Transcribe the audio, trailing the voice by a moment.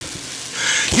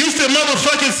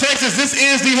motherfucking Texas. This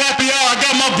is the Happy Hour. I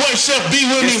got my boy Chef B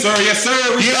with me. Yes, sir. Yes, sir.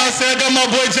 You know what I'm saying? I got my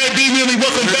boy JB with me.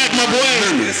 Welcome back, my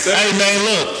boy. Yes, sir. Hey, man,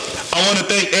 look. I want to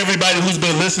thank everybody who's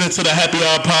been listening to the Happy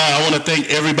Hour Pod. I want to thank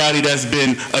everybody that's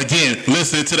been, again,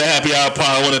 listening to the Happy Hour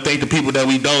Pod. I want to thank the people that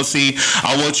we don't see.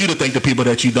 I want you to thank the people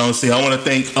that you don't see. I want to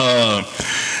thank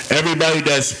everybody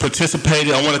that's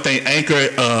participated. I want to thank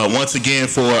Anchor once again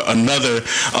for another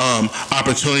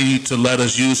opportunity to let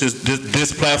us use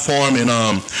this platform. And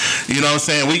you know what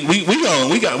I'm saying?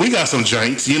 We got some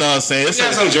drinks. You know what I'm saying? We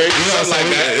got some drinks. You know what I'm saying?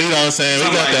 Like that. You know what I'm saying?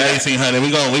 Something We got like the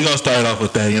 1800. We gonna start off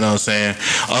with that. You know what I'm saying?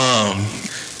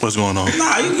 What's going on?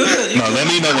 Nah, you good. Let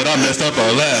me know what I messed up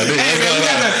on that. Hey, man,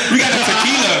 we got a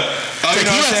tequila.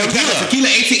 Tequila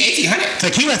 1800.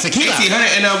 Tequila.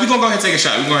 1800, and we're gonna go ahead and take a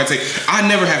shot. I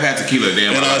never have had tequila,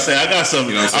 damn. You know what I'm saying? I got some.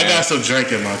 You know what I'm saying? I got some drink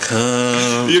in my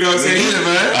cup. You know what I'm saying? Yeah,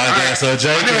 man. I got some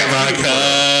drink in my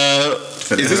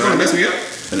cup. Is this gonna mess me up?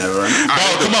 Never.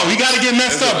 Bro, come on, we gotta get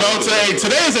messed up, bro.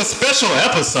 Today is a special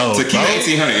episode. Tequila bro.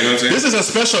 1800. You know what I'm saying? This is a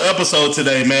special episode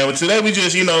today, man. Today we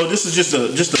just, this is just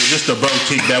a bro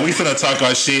kickback. We finna talk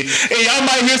our shit. Hey, y'all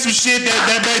might hear some shit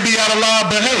that may be out of line,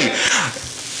 but hey,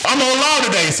 I'm on live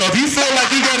today, so if you feel like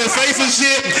you gotta say some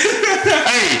shit,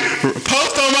 hey,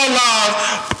 post on my live,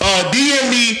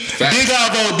 DM me, Big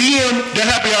Alvo, DM the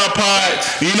Happy Hour Pod.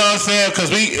 You know what I'm saying?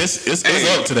 Because it's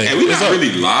up today. Hey, we not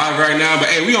really live right now, but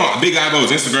hey, we on Big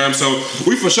Alvo's Instagram, so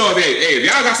we for sure. Hey, if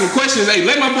y'all got some questions, hey,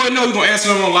 let my boy know. We gonna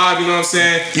answer them on live. You know what I'm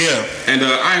saying? Yeah. And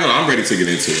I'm ready to get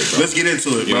into it, bro. Let's get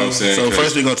into it, bro. You know what I'm saying? So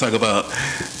first we gonna talk about.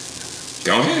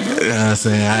 Go ahead, bro. You know what I'm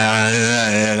saying?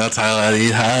 I'm gonna talk about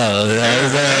these hoes.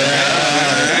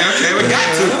 Okay, we got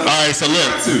to. All right, so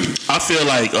look, I feel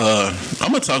like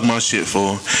I'm gonna talk my shit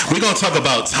for. We're gonna talk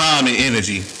about time and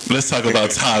energy. Let's talk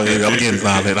about time. I'm getting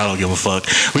violent. I don't give a fuck.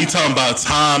 We talking about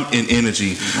time and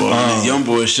energy. Young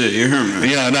boy shit. You hear me?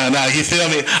 Yeah, nah. You feel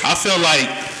me? I feel like.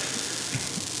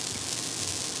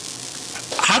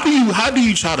 How do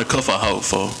you try to cuff a hoe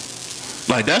for?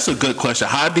 Like, that's a good question.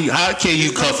 How can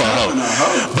you cuff a hoe?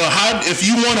 But if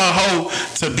you want a hoe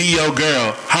to be your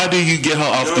girl, how do you get her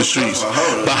off the streets?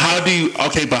 But how do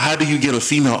you get a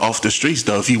female off the streets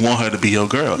though if you want her to be your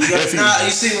girl?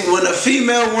 You see, when a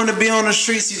female want to be on the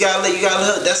streets, you gotta let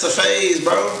her. That's a phase,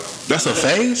 bro. That's a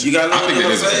phase? You gotta let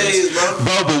her phase, bro.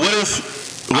 Bro, but what if?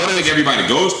 I don't think everybody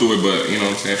goes through it, but you know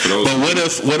what I'm saying. For those. But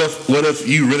what if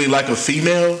you really like a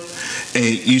female? And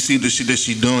you see the shit that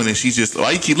she doing, and she's just,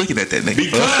 why you keep looking at that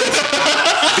nigga? Because I'm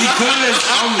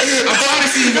trying to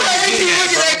see what you keep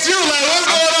looking at you like, what's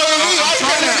going on with me? Why you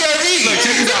trying to scare me? Look,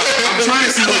 check this out. I'm trying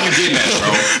to see what you're getting at, bro.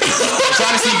 I'm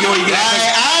trying to see where you getting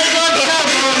at.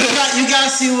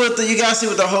 You gotta see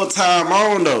what the whole time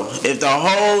on though. If the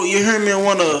whole, you hear me,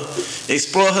 wanna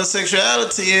explore her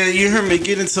sexuality, and you hear me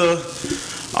get into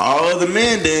all other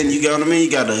men, then you got what I mean.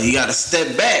 You gotta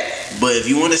step back. But if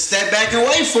you want to step back and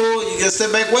wait for it, you gotta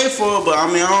step back, wait for it. But I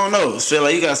mean, I don't know. I feel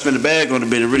like you gotta spend a bag on the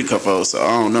bit to really cuff out. So I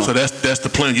don't know. So that's the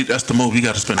plan. That's the move. You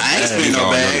gotta spend a bag. I ain't spending no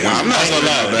bag. I'm not gonna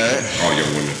lie, bag. All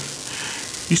young women.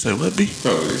 You say what, B?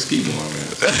 Bro, just keep on,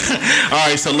 man. All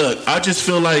right. So look, I just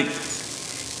feel like,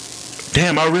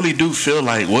 damn, I really do feel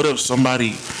like, what if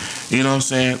somebody, you know what I'm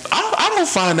saying? I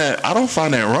don't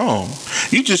find that wrong.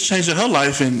 You just changing her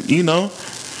life, and you know.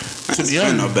 To be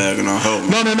honest, no bag and no hoe.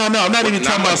 No. I'm not even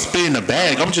talking about spending a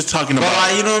bag. I'm just talking about.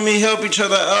 But you know what I mean. Help each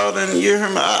other out, and you hear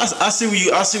me. I see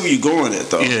where you going at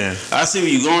though. Yeah. I see where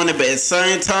you going at, but at the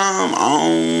same time,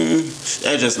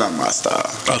 that's just not my style.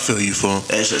 I feel you, fool.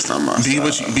 That's just not my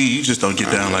style. You just don't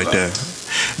get down like that.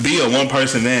 Be a one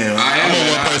person man. I'm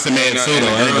a one person man too,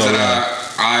 though. The girls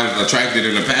that I've attracted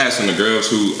in the past, and the girls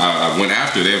who I went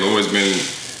after, they've always been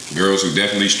girls who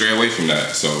definitely stray away from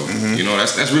that. So you know,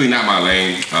 that's really not my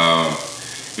lane.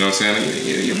 You know what I'm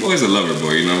saying? Your boy's a lover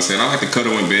boy. You know what I'm saying? I like to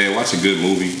cuddle in bed, watch a good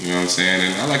movie. You know what I'm saying?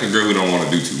 And I like a girl who don't want to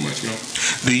do too much. You know?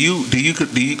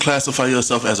 Do you classify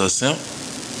yourself as a simp?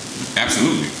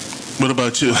 Absolutely. What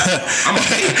about you? I'm a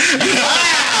fake.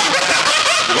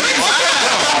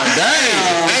 Dang.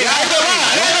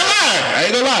 I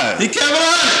ain't gonna lie. He kept it on.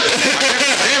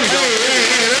 There we go.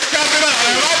 Let's cap it up.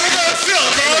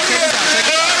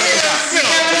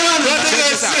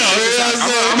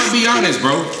 I'm gonna be honest,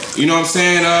 bro. You know what I'm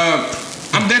saying?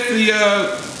 I'm definitely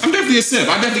a simp.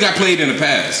 I definitely got played in the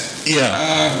past. Yeah.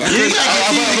 Are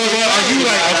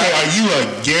you a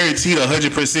guaranteed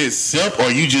 100% simp,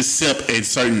 or you just simp at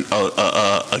certain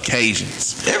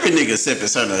occasions? Every nigga simp at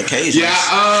certain occasions. Yeah.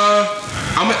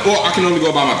 I can only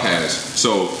go by my past.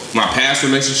 So my past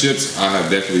relationships, I have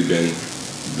definitely been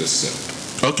the simp.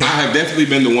 Okay. I have definitely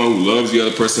been the one who loves the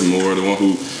other person more, the one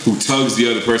who tugs the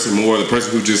other person more, the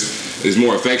person who just is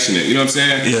more affectionate. You know what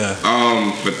I'm saying? Yeah.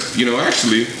 But you know,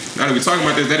 actually, now that we're talking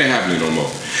about this, that ain't happening no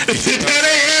more. That ain't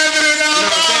happening no more.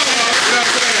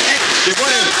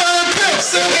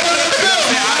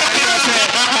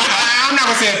 I'm not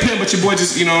gonna say a pimp, but your boy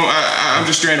just, you know, I'm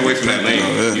just straying away from that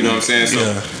lane. You know what I'm saying? So.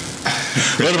 Yeah.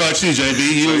 What about you,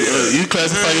 JB? You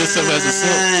classify yourself as a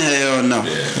simp? Hell no.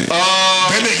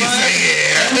 That nigga say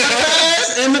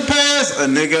yeah. In the past, a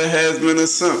nigga has been a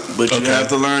simp, but you have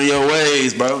to learn your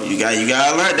ways, bro. You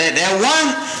gotta learn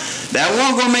that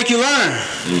one gonna make you learn.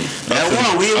 That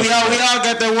one, we all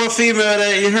got that one female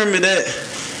that, you hear me, that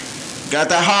got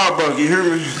that heartbreak. You hear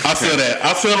me? I feel that.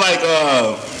 I feel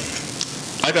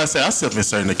like I said, I simp in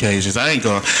certain occasions. I ain't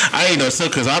no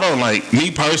simp because I don't like, me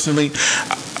personally.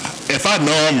 If I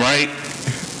know I'm right,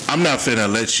 I'm not finna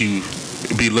let you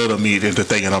belittle me into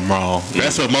thinking I'm wrong.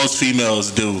 That's what most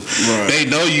females do. Right. They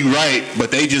know you right,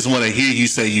 but they just want to hear you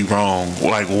say you wrong.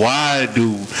 Like, why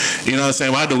do, you know what I'm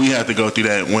saying? Why do we have to go through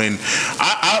that when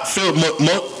I feel let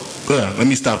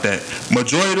me stop that.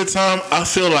 Majority of the time, I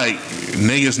feel like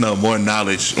niggas know more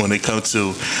knowledge when it comes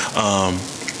to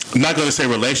I'm not gonna say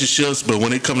relationships, but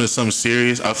when it comes to something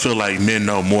serious, I feel like men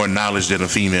know more knowledge than a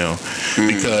female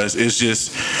because it's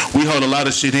just we hold a lot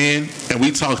of shit in and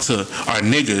we talk to our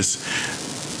niggas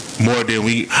more than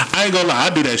I ain't gonna lie, I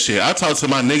do that shit. I talk to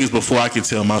my niggas before I can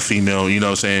tell my female, you know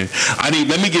what I'm saying?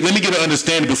 Let me get an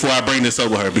understanding before I bring this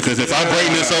over her, because if I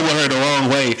bring this over her the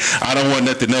wrong way, I don't want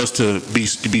nothing else to be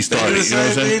started. You know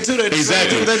what I'm saying?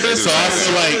 Exactly. So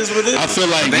I feel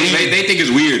like they think it's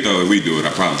weird though if we do it,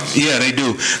 I promise. Yeah, they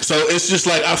do. So it's just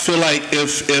like I feel like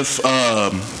if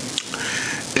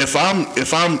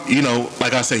I'm, you know,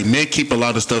 like I say, men keep a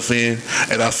lot of stuff in,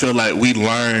 and I feel like we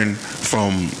learn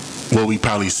from what we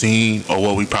probably seen or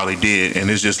what we probably did, and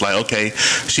it's just like, okay,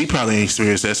 she probably ain't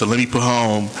experienced that, so let me put her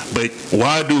on. But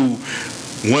why do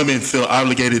women feel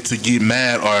obligated to get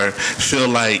mad or feel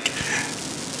like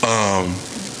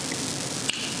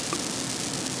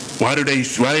why do they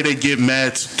get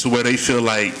mad to where they feel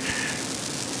like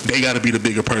they got to be the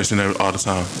bigger person all the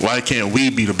time? Why can't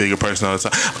we be the bigger person all the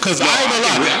time? Because I ain't gonna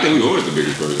lie, I think we always the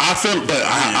biggest person. I feel, but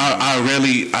I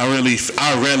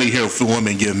rarely hear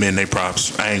women give men their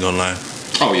props. I ain't gonna lie.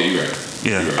 Oh yeah, you're right.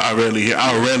 Yeah, you're right.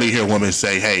 I rarely hear women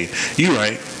say, "Hey, you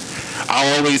right."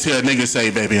 I always hear a nigga say,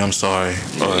 "Baby, I'm sorry."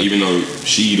 Even though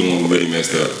she the one who really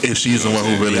messed up. If she's the one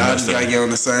who really messed up. Y'all just gotta get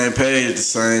on the same page at the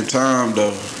same time,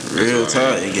 though. Real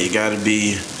talk. It gotta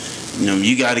be. You know,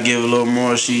 you got to give a little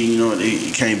more. You know,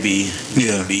 it can't be, you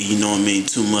know what I mean,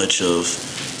 too much of,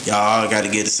 y'all all got to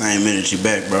get the same energy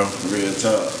back, bro. Real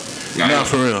talk. Nah,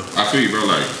 for real. I feel you, bro.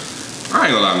 Like, I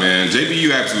ain't gonna lie, man. JB,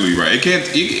 you absolutely right. It can't,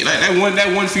 like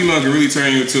that one female can really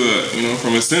turn you into a, you know,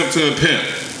 from a simp to a pimp.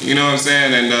 You know what I'm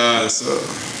saying? And,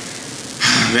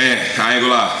 man, I ain't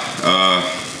gonna lie.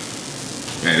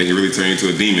 Man, they can really turn you into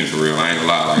a demon for real. I ain't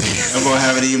gonna lie. Like, I'm gonna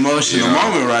have an emotional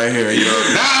moment right here. You know?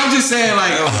 Nah, I'm just saying,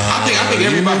 like, I think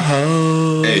everybody.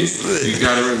 Hey, you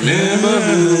gotta remember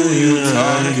who you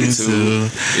talking to.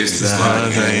 It's just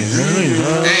like, hey, you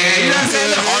know what I'm saying?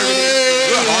 You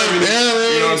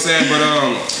know what I'm saying?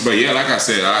 But yeah, like I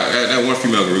said, that one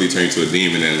female can really turn you into a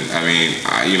demon. And I mean,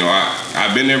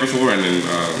 I've been there before, and then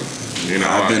you know,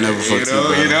 I've been there before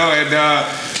too. You know, and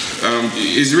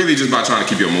it's really just about trying to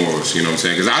keep your morals, you know what I'm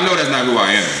saying? Because I know that's not who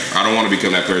I am. I don't want to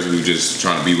become that person who's just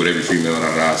trying to be with every female,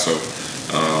 So,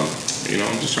 you know,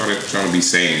 I'm just trying to be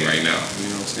sane right now. You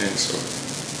know what I'm saying? So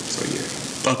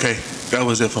yeah. Okay, that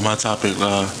was it for my topic.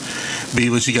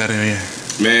 B, what you got in here?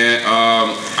 Man,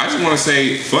 I just want to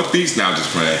say, fuck these. Now,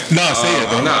 just playing. No, say it,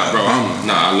 bro. Nah, bro.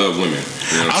 I love women.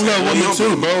 You know I love women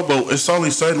too, bro. But it's only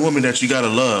certain women that you gotta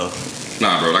love.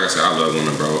 Nah, bro. Like I said, I love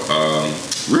women, bro.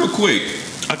 Real quick.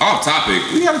 Off topic,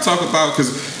 we got to talk about,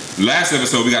 because last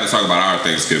episode we got to talk about our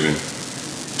Thanksgiving.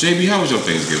 JB, how was your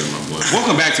Thanksgiving, my boy?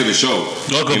 Welcome back to the show.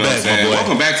 Welcome back, my boy.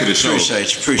 Welcome back to the show.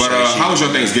 Appreciate you. But how was your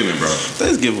Thanksgiving, bro?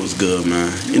 Thanksgiving was good,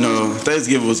 man. You know,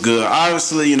 Thanksgiving was good.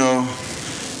 Obviously, you know,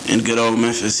 in good old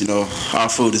Memphis, you know, our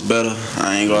food is better.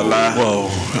 I ain't gonna lie. Whoa,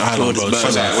 I don't know.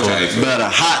 What's that? Better.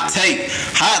 Hot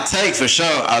take for sure.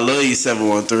 I love you,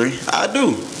 713. I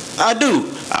do.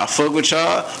 I fuck with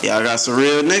y'all. Y'all got some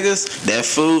real niggas. That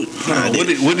food.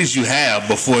 What did you have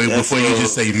before you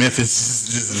just say Memphis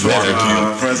is just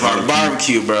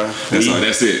barbecue, bro.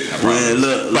 That's it. Man,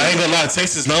 look, I ain't gonna lie.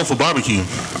 Texas known for barbecue.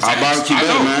 Our barbecue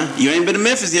better, man. You ain't been to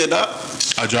Memphis yet, dog.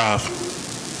 I drive.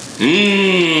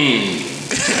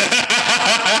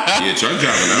 Yeah, truck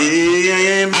driving now.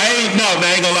 Yeah. I ain't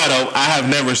gonna lie though. I have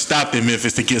never stopped in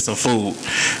Memphis to get some food.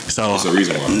 So That's the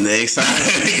reason why. Next time.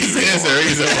 that's the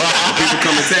reason why. People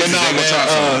come to Texas, But nah, they gonna try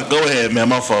something. man, go ahead, man.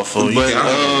 My fault, fool. But,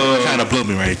 Kind of blew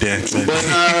me right there. But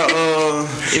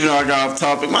even though I got off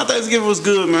topic, my Thanksgiving was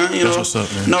good, man. You That's know, what's up,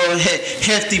 man. No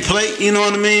hefty plate. You know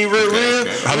what I mean? Real.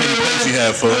 How many plates you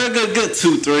have, fool? Good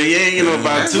 2-3. Yeah, you know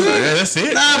about 2. Yeah, that's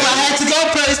it. Nah, but I had to go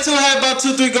plates too. I had about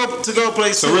 2-3 to go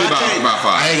plates So too. really I can't- about I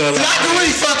 5. ain't gonna I lie. can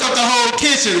really fuck up the whole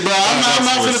kitchen, bro. I'm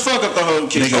not finna fuck up the whole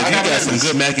kitchen. Nigga, I you got some this.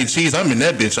 good mac and cheese. I'm in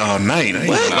that bitch all night. I ain't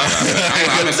gonna lie.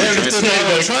 I mess with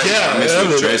dressing. Yeah, I mess yeah,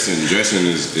 with dressing. Dressing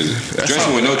is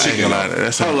dressing with no chicken.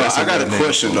 That's a, Hold on, that's I got weird a nigga.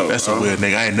 question, though, That's a bro. weird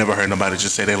nigga. I ain't never heard nobody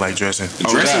just say they like dressing.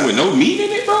 Dressing with no meat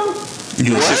in it, bro.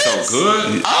 You That shit's so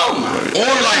good. Oh my.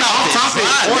 Or like on topic,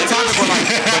 or topic for like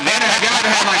banana. Have y'all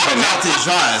ever had like I'm banana? out to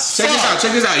dry as Check this out.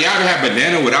 Check this out. Y'all ever had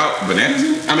banana without bananas?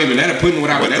 In it? I mean, banana pudding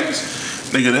without bananas?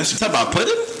 Nigga, that's Talk about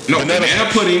pudding? No, banana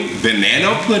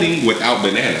pudding without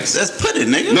bananas. That's pudding,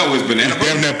 nigga. No, it's banana damn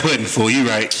pudding. that pudding, fool. You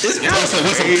right. It's With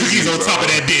some cookies on top of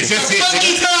that bitch. That's it.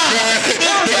 fucking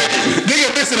time.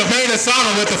 Nigga missing a main sauna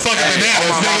with the fucking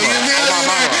bananas.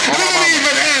 Nigga need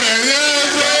bananas. You know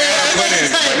what I'm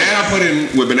saying? Banana pudding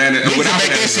with banana. You can Without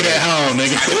make that bananas. shit at home,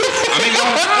 nigga. I mean,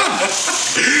 all the time.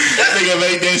 Nigga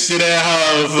make that shit at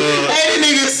home, fool. Hey, the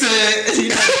nigga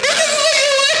said.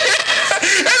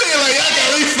 That nigga like, y'all got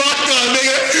me fucked up,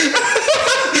 nigga.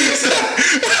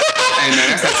 Hey man,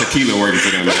 that's that tequila working for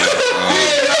them, man. You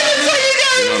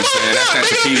know what I'm saying? That's that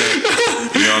tequila.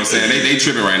 You know what I'm saying? They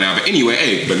tripping right now. But anyway,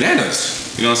 hey, bananas.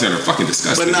 You know what I'm saying? They're fucking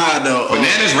disgusting. But nah, though.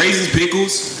 Bananas, raisins,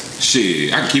 pickles. Shit,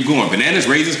 I can keep going. Bananas,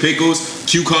 raisins, pickles,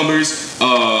 cucumbers,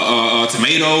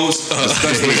 tomatoes.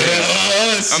 Disgusting.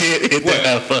 Shit. Hit What?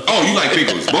 that. Oh, you like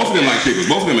pickles? Both of them like pickles.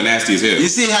 Both of them are nasty as hell. You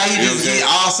see how you You know just what I'm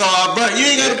get also bro. You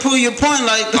ain't gotta pull your point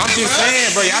like that. I'm just saying,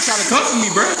 bro. Y'all trying to come for me,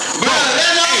 bro. Bro, that's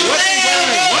what I'm one thing saying,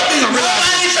 bro. one thing I realized.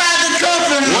 Nobody tried to come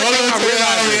for me. One thing I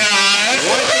realized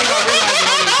on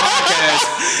this podcast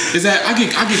is that I get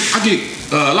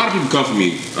a lot of people come for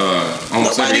me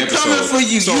almost every Nobody coming episode. for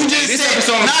you. So You just this said,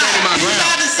 episode I'm standing my you ground.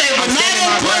 gotta say I'm standing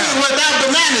banana my pudding ground. without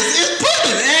bananas. It's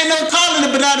pudding. Ain't no calling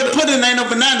it banana pudding. Ain't no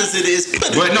bananas in it. It's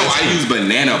pudding. But no, I use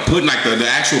banana pudding, like the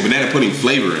actual banana pudding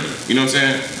flavoring. You know what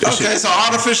I'm saying? Okay, so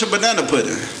artificial banana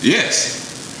pudding. Yes.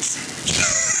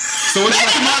 So it's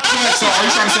like my point. So are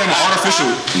you trying to say I'm an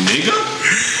artificial nigga?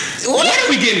 What are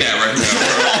we getting at right now,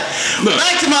 bro? Look,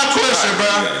 Back to my question,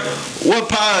 bro.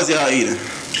 What pies y'all eating?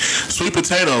 Sweet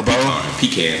potato, bro.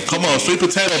 pecan. Come on, sweet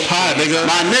potato pie, nigga.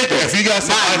 My nigga. If you got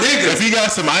some, if you got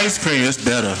some ice cream, it's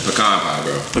better. Pecan pie,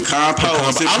 bro. Pecan pie.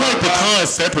 I like pecans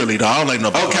separately, though. I don't like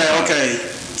no pecan pie. Okay.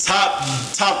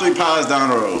 Top 3 pies down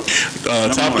the road.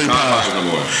 Top 3 Pecan pie pies. is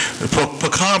number one.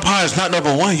 Pecan pie is not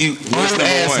number one. You What's old number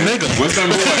ass one? nigga. What's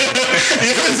number one?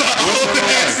 It's an old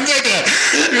ass nigga.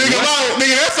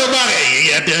 Nigga, that's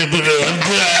somebody.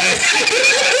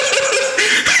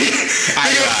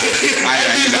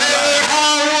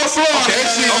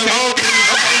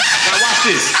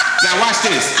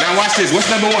 Now watch this. What's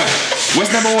number one? Sweet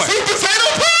potato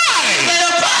pie. Potato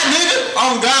pie, nigga.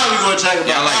 On God, we gonna check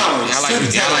about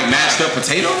Y'all like mashed up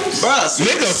potatoes? Bro,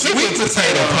 Nigga, sweet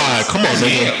potato pie. Come on,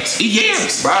 nigga. Yams. Eat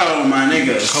yams. Bro, my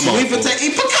nigga. Come on, Sweet fool. potato.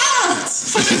 Eat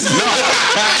pecans. No,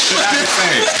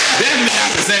 definitely not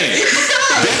the same.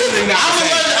 Definitely not the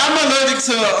same. I'm allergic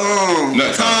to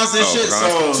Nuts, pecans and shit,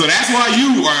 pecans. so So that's why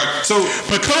you are so.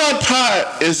 Pecan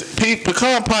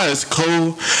pie is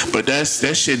cool, but that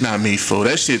shit not me, fool.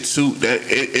 That shit too.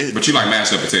 But you like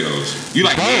mashed up potatoes. You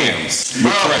like Bro. yams.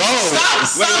 Bro,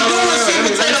 stop doing sweet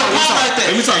potato pie like that.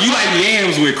 Let me talk. You like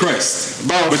yams with crust.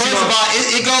 Bro, But first you of don't- all,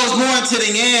 it goes more into the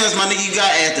yams, my nigga. You got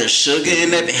to add the sugar in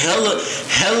that hella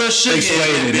sugar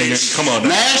Explain in that it, nigga. bitch. Come on,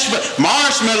 dog.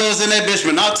 Marshmallows in that bitch,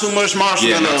 but not too much marshmallows.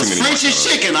 Yeah, not too many French's marshmallows.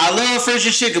 chicken, I love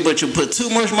French's chicken, but you put too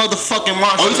much motherfucking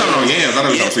marshmallows. Oh, you talking about yams? I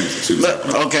thought you were talking about sweet Look,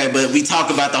 okay, but we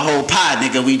talk about the whole pie,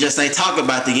 nigga. We just ain't talk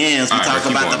about the yams. We All right, talk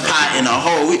keep about going, the bro, pie keep in the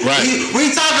whole. Right. We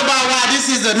talk about why this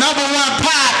is the number one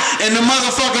pie in the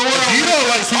motherfucking world. you don't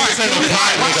like sweet potato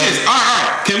pie, Watch nigga. this. All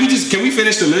right. Can we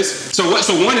finish the list? So what?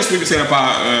 So one is sweet potato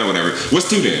pie. Whatever. What's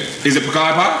two then? Is it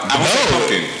pecan pie? I No.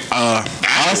 pumpkin.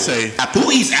 I'll say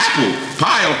Who eats apple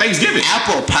pie on Thanksgiving?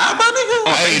 Apple pie, my nigga?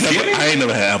 On I Thanksgiving? ain't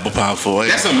never had apple pie before.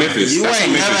 That's a Memphis. You That's a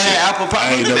ain't Memphis never shit. had apple pie?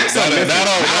 I ain't never. That's a Memphis.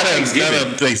 Not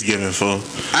Thanksgiving. Thanksgiving, fool.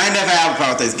 I ain't never had apple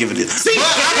pie on Thanksgiving. I'm just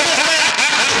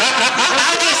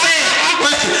saying.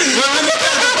 When it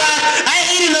comes to pie, I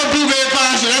ain't eating no blueberry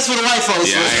pie shit. That's for the white folks.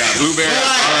 Yeah, I got blueberry. But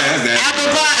like, All right, that's that. apple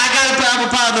pie, I gotta put apple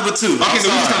pie number 2. Okay, so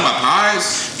we just talking about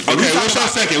pies.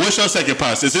 Okay, what's your second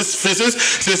pie? Since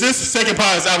this second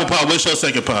pie is apple pie, what's your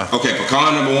second pie? Okay,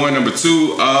 pecan number 1, number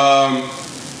 2.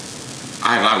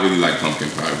 I I really like pumpkin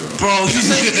pie, bro. Bro, you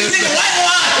say this nigga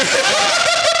whitewash.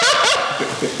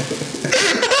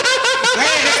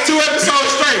 Dang, that's 2 episodes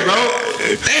straight, bro.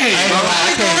 Dang, bro.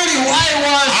 I already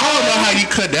whitewashed. I don't know how you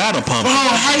cut down a pumpkin.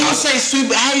 Bro, how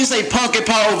you say pumpkin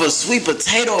pie over sweet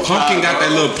potato pie? Pumpkin got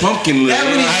that little pumpkin lip. I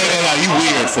ain't gonna lie, you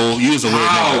weird, fool. You was a weird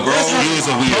How, nigga. bro? You was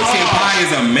a weird Pumpkin pie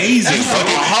is amazing.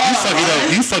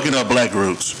 You fucking up black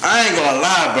roots. I ain't gonna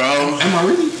lie, bro. Am I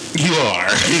really? You are.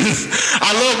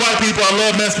 I love white people. I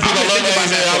love Mexican people. I love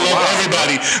Asian. I love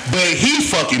everybody. But he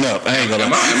fucking up. I ain't gonna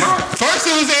lie. Am I? First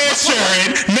it was Ed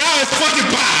Sheeran. Now it's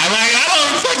fucking pie. Like, I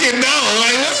don't fucking know.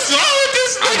 Like, what's wrong with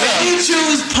this nigga? You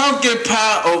choose pumpkin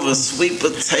pie over sweet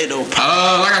potato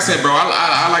pie. Like I said, bro,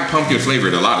 I like pumpkin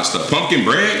flavored a lot of stuff. Pumpkin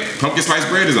bread, pumpkin sliced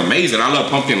bread is amazing. I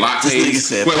love pumpkin lattes. This nigga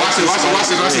said Wait, watch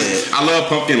pumpkin this. bread. I love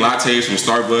pumpkin lattes from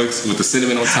Starbucks with the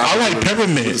cinnamon on top. I like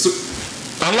peppermint.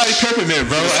 I like peppermint,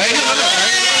 bro. I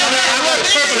like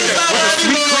peppermint.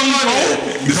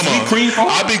 Come on. Cream foam?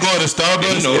 I be going to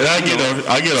Starbucks and I get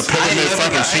a peppermint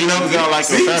frappuccino. I got like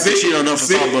a frappuccino enough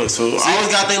for Starbucks. So I always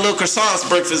got their little croissants,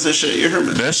 breakfast and shit. You heard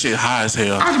me? That shit high as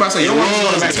hell. I was about to say, you don't want to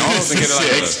go to McDonald's and get It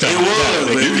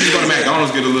you just go to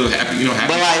McDonald's get a little happy,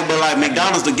 But like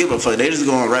McDonald's don't give a fuck. They just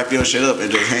gonna wrap your shit up and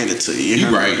just hand it to you. You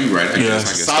right. I guess.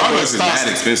 Starbucks is mad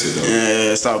expensive though.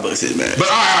 Yeah, Starbucks is mad. But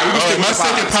all right, My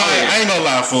second pie, I ain't gonna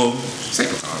lie, fool.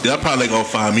 Second pie. Y'all probably gonna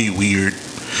find me weird,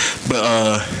 but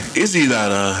it's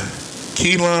either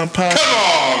key lime pie. Come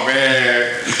on,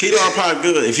 man. Key lime pie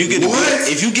good. If you get a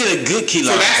good key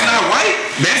lime So that's pie. not white?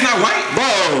 That's not white?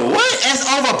 Bro, what? That's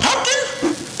over pumpkin?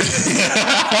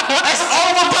 That's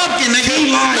over pumpkin, nigga.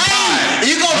 Key lime pie.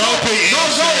 You go.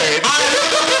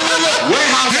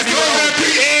 Warehouse.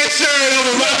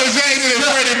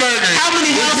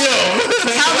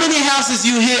 How many houses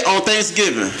you hit on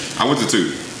Thanksgiving? I went to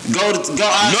 2. Go. I None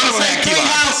of them had key 3 lime.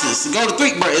 houses. Go to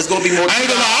 3, bro. It's gonna be more. I ain't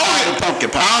gonna lie. Pumpkin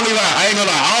pie. I ain't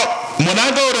gonna lie. When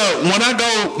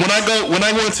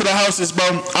I went to the houses, bro,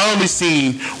 I only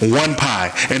seen one pie,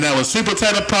 and that was sweet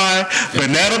potato pie,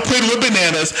 banana pudding with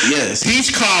bananas, Yes.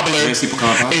 peach cobbler, You ain't see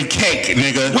pecan pie? and cake,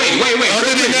 nigga. Wait. Real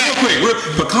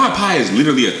quick. Pecan pie is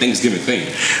literally a Thanksgiving thing.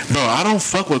 Bro, I don't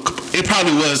fuck with. It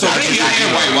probably was. So maybe I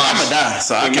am whitewashed. I'ma die.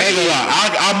 So I I ain't can't. gonna lie.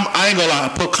 I ain't gonna lie.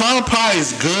 Pecan pie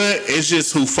is good. It's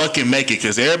just who fucking make it.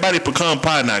 Cause everybody pecan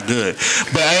pie not good.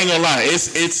 But I ain't gonna lie.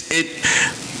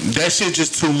 That shit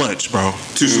just too much, bro.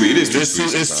 Too sweet. It is too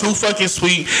sweet. It's too fucking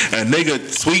sweet. A nigga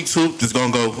sweet tooth is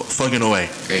gonna go fucking away.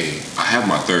 Hey, I have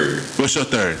my third. What's your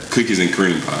third? Cookies and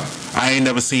cream pie. I ain't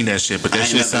never seen that shit, but that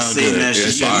shit sounds good.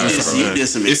 It's fire, bro. You did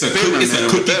some It's a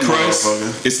cookie crust.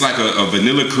 It's like a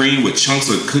vanilla cream with chunks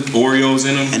of cooked Oreos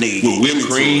in them And they with whipped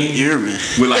cream. You hear me?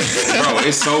 With like, bro,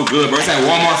 it's so good, bro. It's at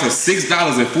Walmart for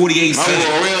 $6.48.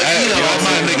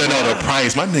 My nigga know the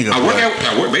price. My nigga.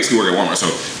 I basically work at Walmart. So,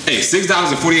 hey,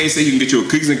 $6.48. You can get you a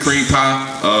cookies and cream pie.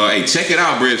 Hey, check it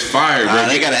out, bro. It's fire, bro.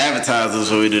 They gotta advertise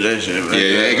us when we do that shit, bro.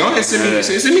 Yeah, go ahead,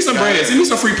 send me some bread. Send me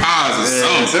some free pies or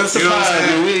something. Send some You know what I'm pies,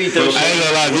 saying? man. We eat I those. ain't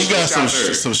gonna lie. You got What's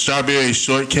your some strawberry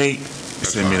shortcake.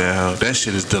 Send me that out. That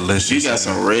shit is delicious. You got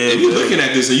some red. If you looking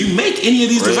at this and you make any of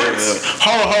these desserts,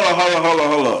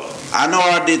 Hold up. I know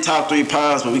I did top 3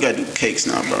 pies, but we gotta do cakes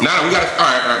now, bro. nah, we got to. All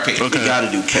right, okay. We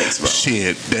gotta do cakes, bro.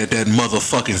 Shit, that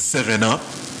motherfucking 7-Up.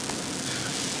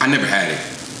 I never had it.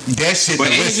 That shit But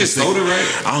ain't it delicious. just soda, right?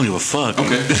 I don't give a fuck. Okay.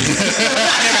 I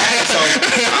never had it, so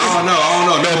I don't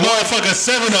know. That motherfucking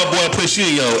 7-Up boy push you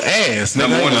in your ass.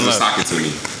 Number nigga. one is a socket to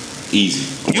me. Easy.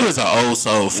 You was an old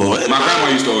soul fool. My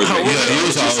grandma used to always make Yeah, you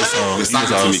was an old soul. the You was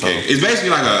socket an to old me soul. cake. It's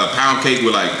basically like a pound cake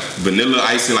with like vanilla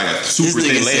icing, like a This super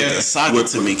nigga thin layer. said the socket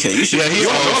to me cake. You should. Yeah, he's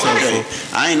you old know, soul. okay.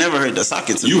 I ain't never heard the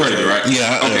socket to me. You heard it, right?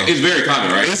 Yeah, Okay, it's very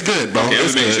common, right? It's good, bro. Okay,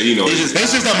 It's let's make good. sure you know. It's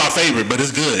just not my favorite, but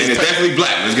it's good. And it's definitely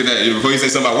black. Let's get that. Before you say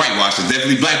something about whitewash, it's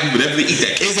definitely black people definitely eat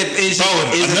that cake. Is it Enough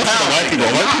of the white people.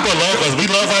 White people love us. We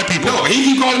love white people. No, he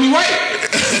keep calling me white.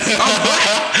 I'm black.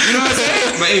 You know what I'm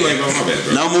saying? But anyway, go my bad,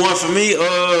 bro. Number one for me,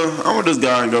 I'm gonna just go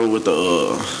and go with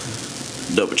the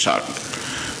double chocolate.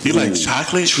 You like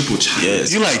chocolate? Triple chocolate.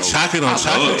 Yes. You like chocolate on I love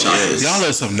chocolate? chocolate. Y'all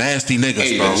are some nasty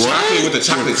niggas, Hey, bro. the chocolate with the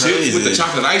chocolate chips, with the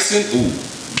chocolate icing. Ooh.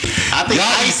 I think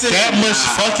Y'all eat icing. that much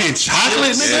fucking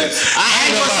chocolate, nigga? Yes. I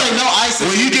ain't gonna say no icing.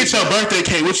 When you get your birthday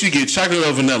cake, what you get? Chocolate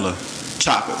or vanilla?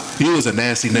 chocolate. You was a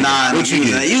nasty nigga. Nah, what you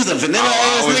get? you was a vanilla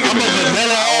ass always nigga. get I'm a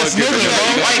vanilla ass get nigga, vanilla.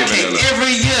 bro. White cake vanilla.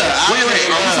 every year. Wait,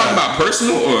 are we talking about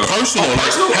personal or Personal. Oh,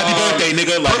 personal. Happy birthday,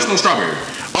 nigga. Like, Personal strawberry.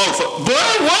 boy,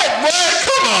 what? Boy,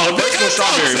 come on, nigga. Personal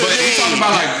strawberry. But if you talking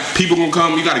about like people gonna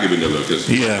come, you gotta get vanilla because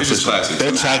it's just classic.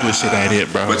 That chocolate shit ain't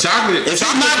it, bro. But chocolate. If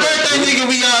it's my birthday, nigga,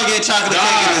 we all get chocolate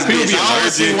cake in this bitch. I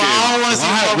don't see why. I don't want to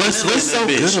see what's so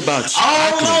good about chocolate?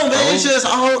 I don't know, man. It's just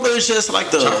like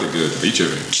the chocolate good. Are you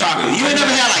tripping? Chocolate. You ain't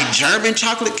never had like German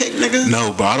chocolate cake, nigga?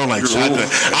 No, bro. I don't like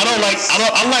chocolate. I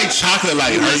like chocolate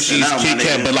like Hershey's, Kit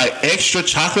Kat, but like extra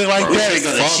chocolate like that.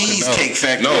 The cheesecake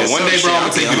factory. No, one day, bro, I'm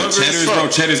gonna take you to Cheddar's, bro.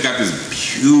 Cheddar's got this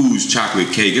huge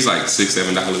chocolate cake. It's like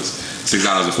 $6-7.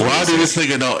 $6.40. Why do this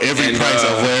nigga know every price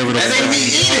of wherever the fuck he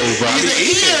eat, bro? He's an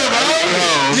eater, bro.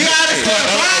 You gotta start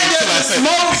buying us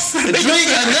smoke, drink,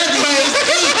 and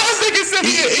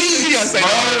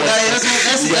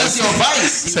that's your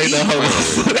vice. Say the whole.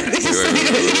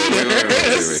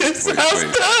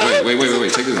 Wait.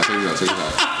 Check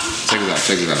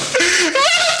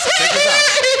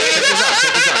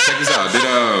this out.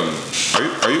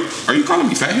 Are you calling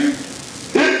me fat here?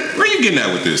 Where you getting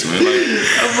at with this, man?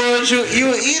 Like, you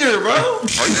an eater, bro.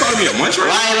 Are you calling me a muncher?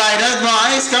 Like that's no.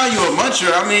 I ain't calling you a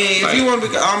muncher. I mean, if you want to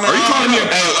be, are you calling me a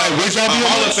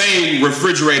Hall of Fame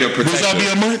refrigerator protector? Would y'all be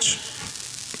a munch?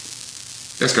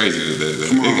 That's crazy.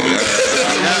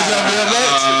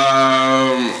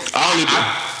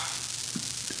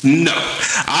 No.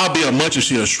 I'll be a munch if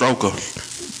she a stroker.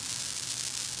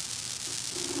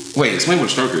 Wait, explain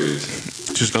what a stroker is.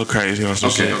 Just go crazy on some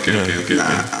shit. Okay. Nah,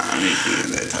 I ain't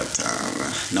doing that type of time,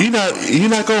 man. No. You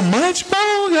not gonna munch,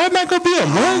 bro? Y'all not gonna be a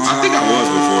munch? I think I was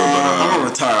before, but I'm gonna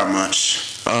retire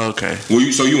munch. Oh, okay.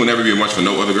 So you will never be a munch for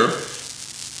no other girl?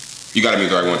 You gotta be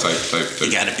the right one type.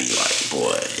 It gotta be like,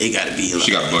 boy. It gotta be like.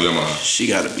 She gotta blow your mind. She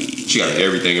gotta be. She got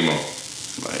everything in mind.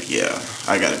 Like, yeah,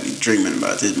 I gotta be dreaming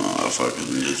about this motherfucker.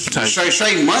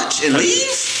 Straight munch and leave.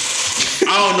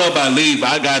 I don't know about leave.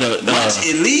 I gotta munch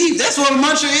and leave. That's what a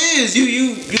muncher is. You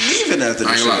leaving after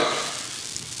the shit.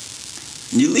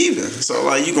 You leaving. So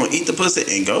like, you gonna eat the pussy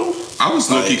and go? I was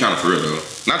low key kind of for real though.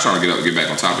 Not trying to get back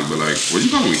on topic, but like, was you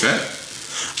calling me fat?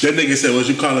 That nigga said, "Was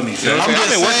you calling me fat?" I'm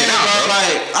just saying, bro.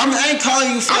 Like, I ain't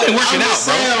calling you fat. I've been working out,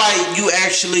 bro. Saying, like, you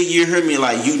heard me.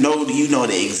 Like, you know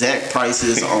the exact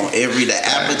prices on the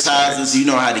appetizers. You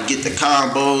know how to get the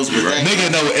combos. With that nigga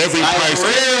know every price.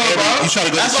 Real, bro. You try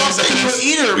to go That's to what I'm saying. You an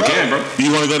eater, bro. We can, bro.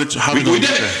 You want to go to? How we did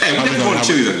it? Hey, we never going to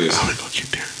Chili's after this. How we gonna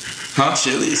get there? Huh?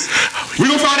 Chili's.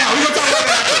 We gonna find out. We gonna talk about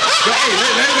that. But hey,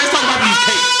 let's talk about these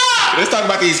cakes. Let's talk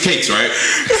about these cakes, right?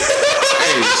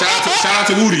 Hey, shout out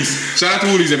to Woody's. Shout out to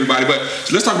Woody's, everybody. But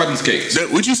let's talk about these cakes.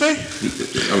 What'd you say?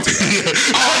 I'm taking it.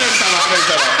 I never talk about.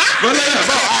 But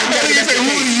bro, all right,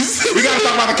 we gotta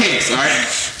talk about the cakes, all right?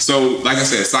 So, like I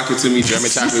said, Sake to me, German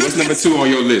chocolate. What's number 2 on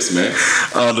your list, man?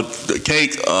 The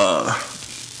cake.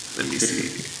 Let me see.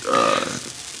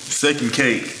 Second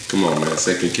cake. Come on, man.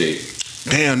 Second cake.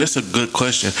 Damn, that's a good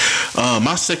question.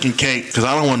 My second cake, because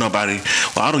I don't want nobody.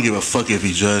 Well, I don't give a fuck if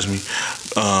he judge me.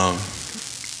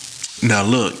 Now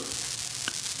look,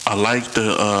 I like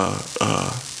the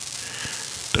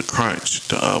crunch.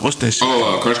 What's that shit?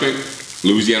 Oh, crunch cake.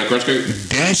 Louisiana crunch cake.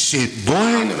 That shit,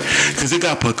 boy. Because it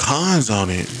got pecans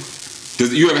on it.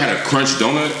 You ever had a crunch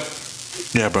donut?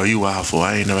 Yeah, bro, you wild fool.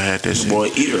 I ain't never had that shit. Boy,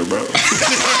 eater, bro. Y'all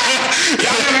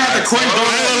never had the crunch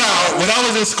donut? When I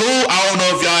was in school, I don't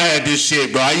know if y'all had this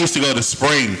shit, bro. I used to go to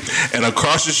Spring, and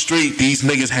across the street, these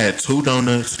niggas had 2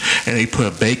 donuts, and they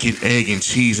put bacon, egg, and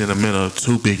cheese in the middle of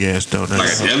 2 big ass donuts.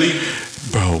 Like a deli?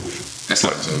 Bro. That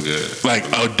sounds so good. Like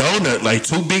a donut, like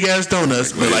 2 big ass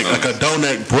donuts, but like a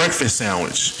donut breakfast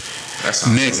sandwich. That's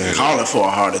nigga. Calling for a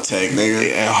heart attack,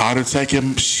 nigga. A heart attack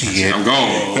him? Shit. I'm gone.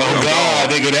 Oh, God,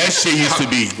 nigga, that shit used to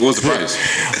be. What's the price?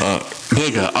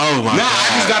 Nigga, oh my God. I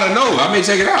just gotta know. I may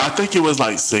check it out. I think it was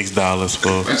like $6,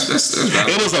 bro. That's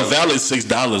it was a valid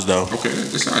 $6, though. Okay,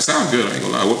 that sounds good. I ain't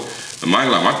gonna lie.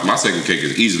 My second cake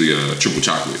is easily a triple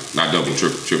chocolate, not double,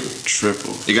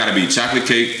 triple. It gotta be chocolate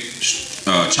cake,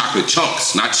 chocolate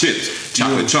chunks, not chips.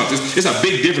 Chocolate chunks. It's a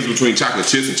big difference between chocolate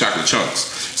chips and chocolate chunks.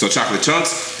 So chocolate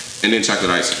chunks and then chocolate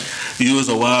ice cream. You was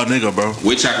a wild nigga, bro.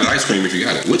 With chocolate ice cream if you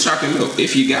got it. With chocolate milk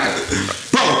if you got it.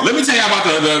 Bro, let me tell y'all about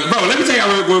let me tell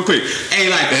y'all real quick. Hey,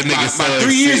 like about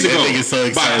 3 years ago.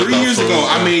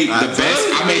 I made the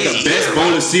best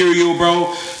bowl of cereal,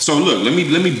 bro. So look, let me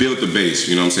build the base.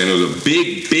 You know what I'm saying?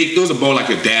 It was a bowl like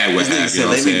your dad would have. You know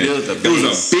what I'm saying? It was a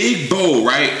big bowl,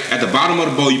 right? At the bottom of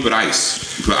the bowl, you put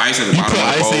ice. You put ice at the bottom put of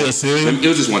the ice bowl. in your cereal? It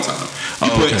was just one time. You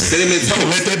put cinnamon toast.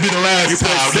 Let that be the last You put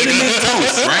time. cinnamon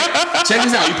toast, right? Check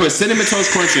this out. You put cinnamon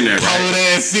toast crunch in there, right? Cold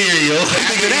ass cereal.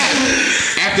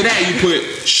 After that, you put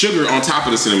sugar on top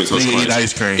of the cinnamon toast Nigga crunch. eat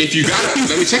ice cream. If you got,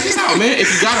 let me check this out, man. If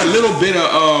you got a little bit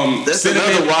of That's cinnamon,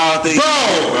 another wild thing,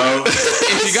 bro.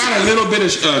 if you got a little bit of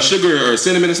sugar or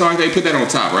cinnamon or something like that, you put that on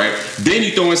top, right? Then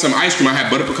you throw in some ice cream. I had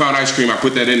butter pecan ice cream. I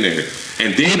put that in there,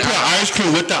 and then You put ice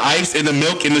cream with the ice and the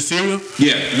milk in the cereal?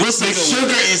 yeah. With some sugar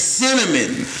and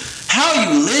cinnamon. How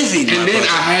you living, And then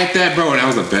I had that, bro, and that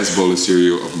was the best bowl of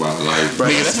cereal of my life.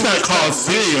 Bro, Nigga, that's not called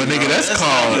cereal, nigga. That's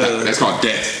called. That's called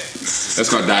death.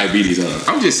 That's called diabetes.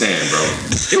 I'm just saying, bro.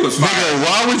 It was fire. Nigga,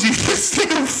 why would you put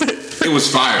cinnamon? It was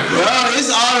fire, bro. Bro,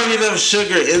 it's already enough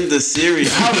sugar in the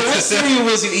cereal. What cereal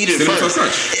was you eating Cinnamon first?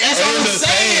 Toast Crunch. That's what I'm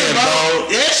saying,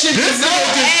 bro. That shit This is no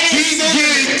nigga just added keep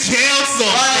getting cinnamon.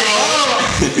 canceled, Like,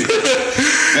 bro.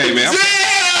 Hey, man. Damn!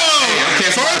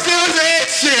 First it was Ed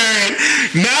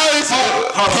Sheeran, now it's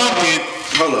pumpkin.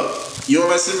 Hold up. You don't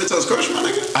like cinnamon toast crunch, my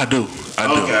nigga? I do.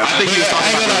 Okay. I think he was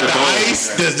talking about the bowl.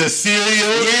 ice, there's the cereal,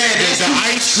 Yeah, there's the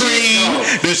that's ice shit, cream, though.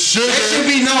 the There should sugar.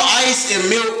 be no ice and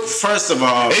milk, first of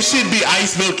all. It should be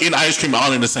ice, milk, and ice cream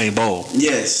all in the same bowl.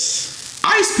 Yes.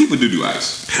 Ice, people do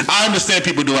ice. I understand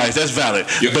people do ice, that's valid.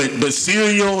 Yep. But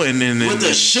cereal and then With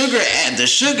the sugar And I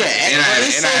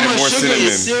added more cinnamon.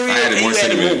 cereal, I added and more you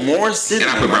cinnamon. added more cinnamon.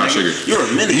 And I put brown my nigga. sugar. You're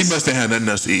a menace. you must have had nothing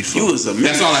else to eat. You was a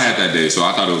menace. That's all I had that day, so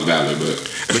I thought it was valid. But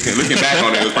looking back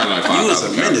on it, it was probably like 5,000 You was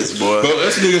a menace, boy. But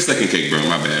let's do your second cake, bro.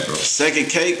 My bad, bro. Second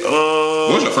cake,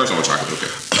 What was your first one with chocolate? Okay.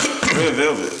 red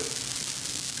velvet.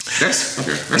 That's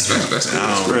okay. That's fair. That's cool.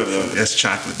 It's red velvet. That's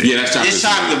chocolate. Yeah, that's chocolate. It's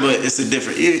chocolate, but it's a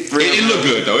different. It looked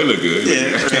good though. It looked good.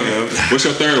 Yeah, red velvet. What's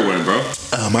your third one, bro?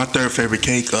 My third favorite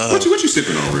cake, What you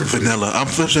sipping on, real quick? vanilla. I'm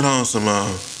flipping on some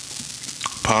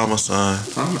Parmesan,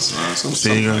 Parmesan.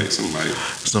 There you Somebody.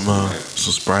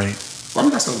 some Sprite, Why we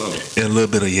got so low? and a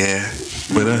little bit of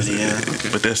But that's Yeah,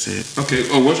 but that's it. Okay.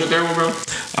 Oh, what's your third one, bro?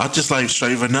 I just like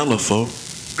straight vanilla, fool.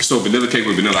 So vanilla cake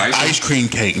with vanilla ice. Ice cream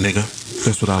cake, nigga.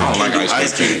 That's what I I don't like. like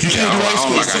ice cream. You can't do I ice don't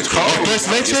cream. like ice cream. Oh, tres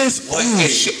leches? Ooh,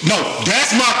 shit. No,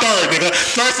 that's my third, nigga.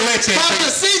 Tres leches.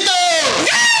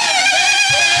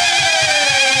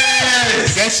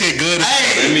 That shit good.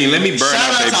 Hey, Let me burn Shout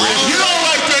out out that to bread. You don't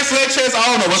like tres leches? I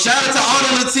don't know. What's shout out to all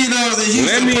the Latinos in Houston.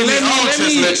 Let me Let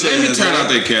me turn out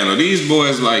that candle. These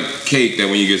boys like cake that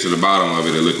when you get to the bottom of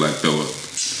it, it look like throw up.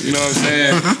 You know what I'm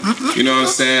saying? You know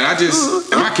what I'm saying?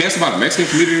 Am I canceled about the Mexican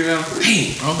community now?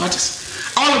 Dang, bro.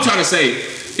 All I'm trying to say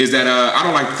is that I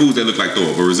don't like foods that look like throw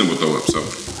up or resemble throw up. So.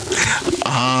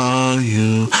 Are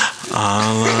you?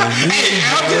 Hey,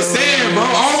 I'm just saying, bro.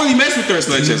 I don't really mess with thirst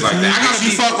leches like that. I gotta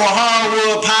You be. fuck with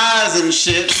hardwood pies and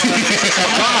shit.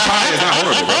 Pie is not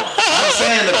horrible, bro. I'm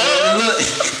saying look.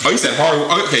 Oh, you said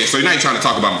hard. Okay, so now you're trying to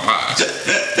talk about my pies.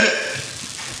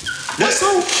 What's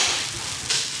so?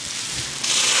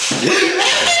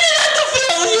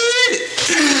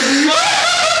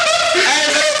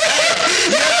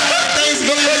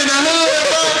 Thanksgiving in the hood,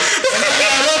 bro. And they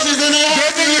got roaches in their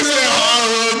house.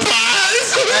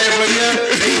 Hey, but yeah,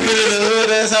 they put in the hood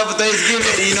ass house for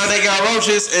Thanksgiving. And you know they got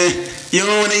roaches, and you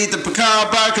don't want to eat the pecan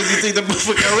pie because you think the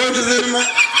motherfucker got roaches in them.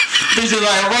 Bitch, you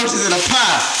like roaches in a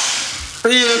pie.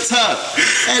 Real tough.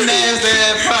 And nasty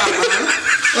ass pie, man.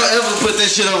 Don't ever put that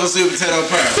shit over sweet potato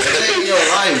pie. That ain't your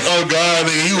life. Oh God,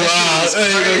 nigga, you wild.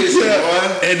 Crazy, boy.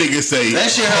 That nigga say That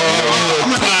shit hurt.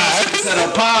 I'm gonna set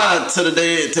a pie to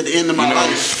the end of my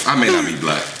life. I may not be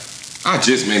black. I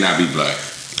just may not be black.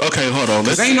 Okay, hold on.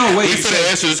 Cause ain't no way We you finna say-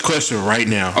 answer this question right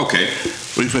now. Okay,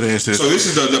 We finna answer this. so this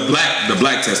is the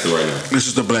black tester right now. This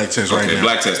is the black test right Okay, now.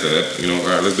 black tester. You know, all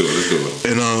right, let's do it.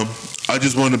 And I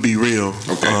just want to be real.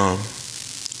 Okay.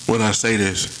 When I say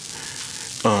this,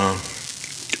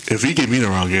 if you give me the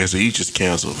wrong answer, you just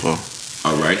cancel, for.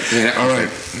 All right. Yeah, All right.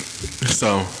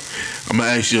 So I'm gonna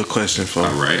ask you a question, for.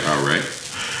 All right.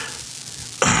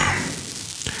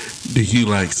 Do you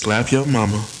like slap your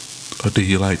mama, or do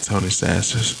you like Tony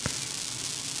Sassers?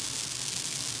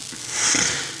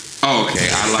 Okay,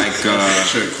 I like.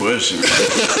 Trick question.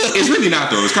 It's really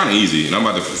not though. It's kind of easy, and I'm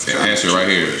about to answer it right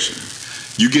here.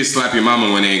 You get slap your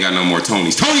mama when they ain't got no more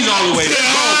Tonys. Tonys all the way.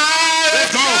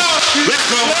 Let's go. Let's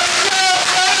go.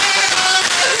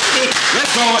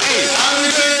 Let's go.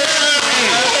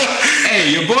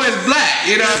 Hey, your boy's black.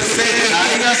 You know what I'm saying?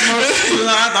 I ain't got some more.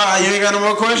 I thought you ain't got no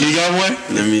more questions. You got one?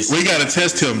 Let me see. We gotta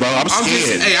test him, bro. I'm I'm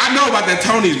scared. just, hey, I know about that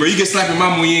Tonys, bro. You get slapping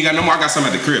mama when you ain't got no more. I got some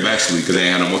at the crib actually, because they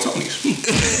ain't had no more Tonys.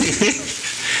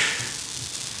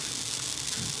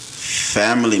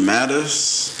 Family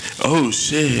Matters Oh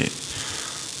shit.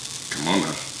 Come on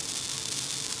now.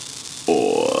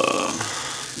 or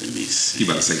let me see. He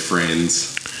about to say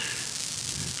Friends.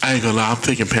 I ain't gonna lie, I'm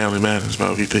picking Family Matters, bro.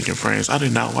 If you picking Friends, I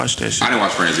did not watch that shit. I didn't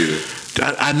watch Friends either.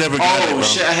 I never got it, bro.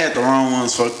 Shit, I had the wrong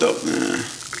ones fucked up, man.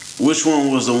 Which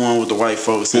one was the one with the white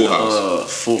folks? Full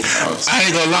House. Full House. I ain't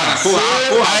gonna lie. Full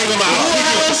House. I ain't gonna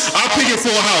lie. I'm picking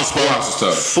Full House, bro. Full House is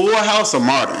tough. Full House or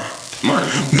Martin? Martin.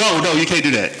 No, you can't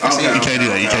do that. Okay. You can't do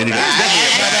that. You can't do that.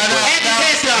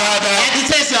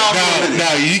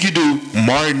 Now you can do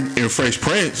Martin and Fresh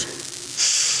Prince.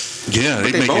 Yeah, But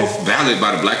they both valid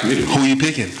by the black community. Who you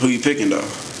picking? Who you picking though?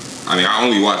 I mean, I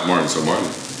only watched Martin, so Martin.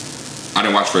 I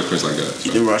didn't watch Fresh Prince like that. So.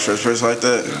 You didn't watch Fresh Prince like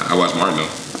that? I watched Martin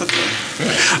though. Okay.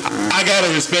 I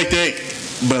gotta respect that,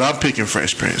 but I'm picking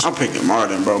Fresh Prince. I'm picking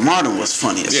Martin, bro. Martin was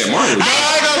funny as fuck. Martin.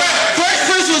 Fresh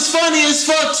Prince was funny as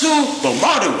fuck too, but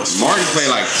Martin was funny. Martin played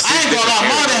like. I ain't gonna lie,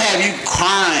 Martin had you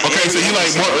crying. Okay, so you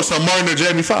like Martin or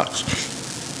Jamie Foxx?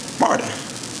 Martin.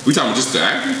 We talking just the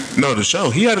actor? No, the show.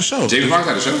 He had a show. Jamie Foxx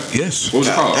had a show? Yes. What was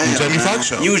it called? Damn, Jamie man. Foxx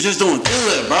show. You was just doing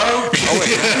good, bro. Oh,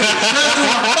 wait. You was just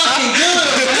doing fucking good,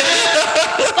 man.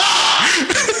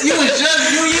 You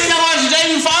didn't watch the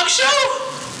Jamie Foxx show?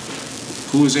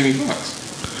 Who was Jamie Foxx?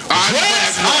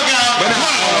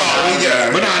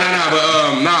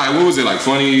 But what was it like?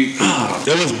 Funny?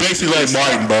 It was basically like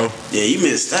Martin, bro. Yeah, you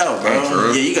missed out, bro.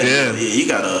 For real? Yeah, you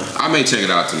gotta. I may check it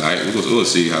out tonight. We'll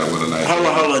see how it went tonight. Hold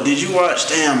on. Did you watch?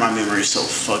 Damn, my memory's so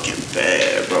fucking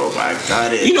bad, bro. I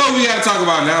got it. You know what we gotta talk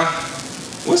about now?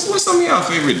 What's some of y'all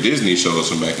favorite Disney shows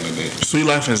from back in the day? Sweet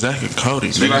Life and Zack and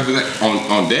Cody. Sweet Life is that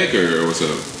on deck or what's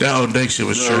up? That On Deck shit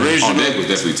was trash. On deck was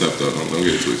definitely tough though. Don't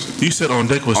get it twisted. You said On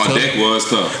Deck was On tough. deck was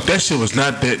tough. That shit was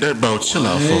not that. Bro, chill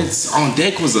out, folks. On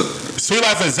deck was a. Sweet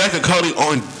Life and Zack and Cody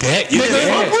On Deck. You didn't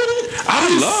fuck with it? I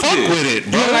didn't loved fuck it. with it,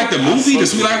 You bro. don't like the movie, the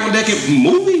Sweet Life on Deck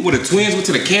movie where the twins went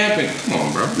to the camp and come on,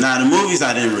 bro. Nah, the movies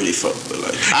I didn't really fuck with.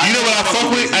 Like, You know what I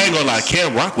fuck with? I ain't gonna lie.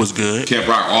 Camp Rock was good. Camp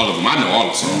Rock, all of them. I know all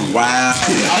the songs. wow. All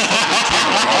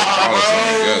the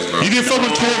songs, yes, bro. You didn't fuck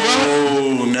with Camp Rock?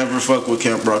 Oh, never fuck with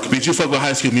Camp Rock. Did you fuck with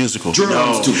High School Musical?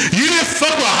 Drums too. You didn't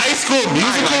fuck with High School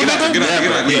Musical, Get out, nigga? get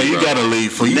out, Yeah, you bro. gotta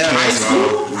leave for you. Never,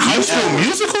 High bro. School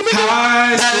Musical, nigga?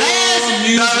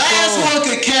 The last one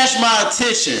could catch my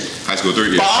attention. High School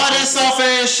 3. But all that soft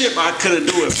ass shit, I couldn't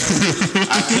do it. Bro.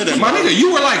 I couldn't. My nigga,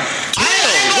 you were like I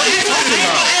ain't like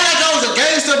I was a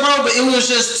gangster, bro, but it was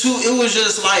just too. It was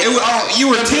just like you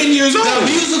were 10 years old. The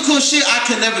musical shit I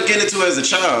could never get into as a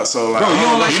child. So like, Bro, you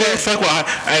don't like You didn't fuck with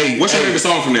Hey, What's your favorite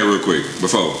song from there, real quick?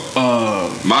 Before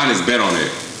mine is Bet on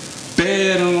It.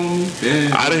 Bet on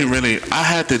It. I didn't really. I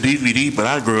had the DVD, but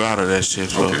I grew out of that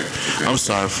shit, bro. Okay. I'm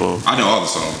sorry, fool. I know all the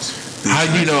songs. How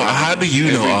do you know all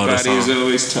the Everybody's songs?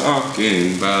 always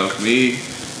talking about me.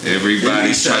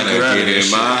 Everybody's trying to get in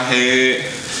my head.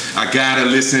 I gotta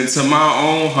listen to my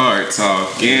own heart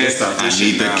talking. I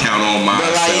need to count on myself.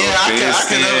 But like, yeah, I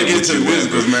can never get into the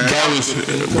musicals, man.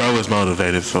 Bro was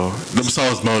motivated, fool. Them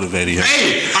songs motivated him.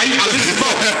 Hey, I listen to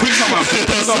put this on my every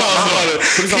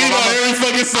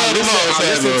fucking song. I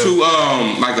listened to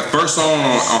like the first song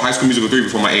on High School Musical 3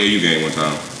 before my AAU game one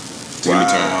time. Wow. I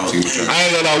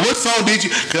ain't gonna lie. What song did you?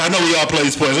 Cause I know we all play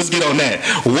sports. Let's get on that.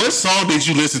 What song did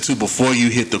you listen to before you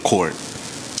hit the court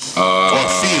or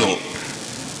field?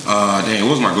 Damn,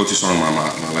 what was my go-to song my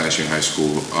last year in high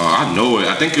school? I know it.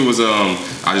 I think it was I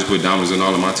just put diamonds in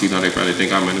all of my teeth. Now they probably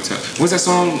think I'm in the town. What's that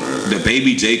song? The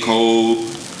Baby, J. Cole,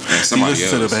 and somebody you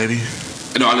else. listen to The Baby?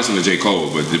 No, I listened to J.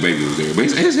 Cole, but The Baby was there. But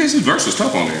his verse was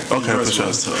tough on there. Okay, for sure.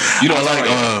 You know, I like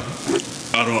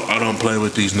I don't play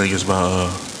with these niggas by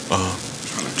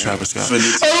Travis Scott. I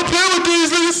don't play with these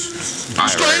niggas.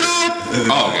 Straight up.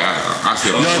 Oh, God. I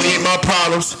still You don't need my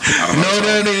problems. I don't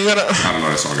know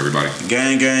that song, everybody.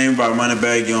 Gang by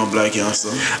Moneybagg Young Black Youngster.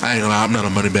 I ain't gonna lie, I'm not a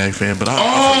Moneybagg fan, but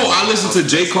I listened to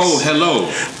J. Cole,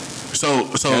 Hello. So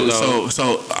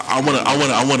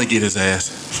I wanna get his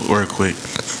ass real quick.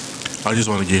 I just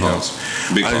wanna get him.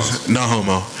 Big pause. No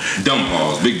homo. Dumb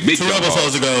pause. Big 2 dumb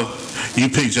episodes pause. ago, you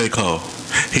picked J. Cole.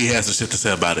 He has some shit to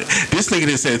say about it. This nigga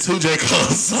done said 2 J. Cole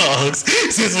songs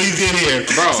since we've been here.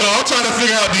 Bro. So I'm trying to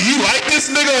figure out, do you like this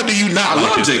nigga or do you not I like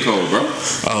love this J. Cole, bro.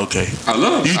 Oh, okay. I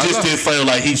love You just didn't feel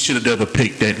like he should have never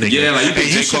picked that nigga. Yeah, like you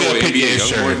picked J. Cole should have with picked NBA Ed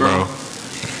Youngboy, Sheeran, bro.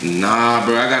 Nah,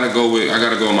 bro, I gotta go with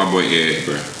my boy Ed,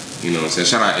 bro. You know what I'm saying?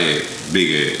 Shout out Ed,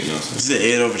 Big Ed. You know what I'm saying? Is it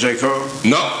Ed over J. Cole?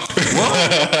 No. What?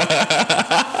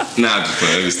 Nah, I'm just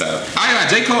playing. Let me stop. I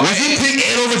got J. Cole. Was you pick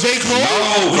Ed over J. Cole?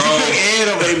 No, Would bro. you pick Ed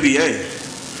over NBA?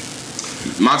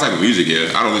 My type of music,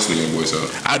 yeah. I don't listen to Youngboy, so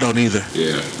I don't either.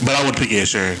 yeah. But I would pick Ed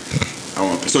Sheeran. I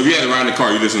want to pick. So if you had to ride in the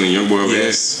car, you listen to Youngboy over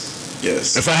Ed?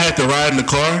 Yes. If I had to ride in the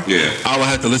car, Yeah. I would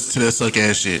have to listen to that suck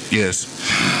ass shit. Yes.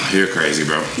 You're crazy,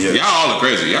 bro. Yeah. Y'all all are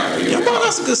crazy. Yeah, bro,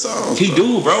 that's a good song. He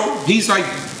do, bro. He's like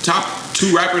top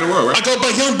two rapper in the world, I right? go by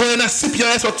Young Boy and I sip your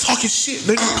ass while talking shit,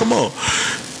 nigga. Come on,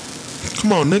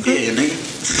 nigga. Yeah, nigga.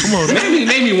 Come on, nigga.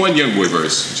 Name me one Young Boy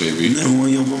verse, JB. Never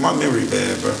want you, but my memory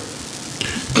bad, bro.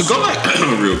 Go back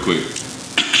real quick.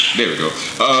 There we go.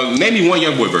 Name me one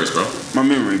Young Boy verse, bro. My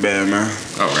memory bad, man.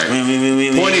 All right.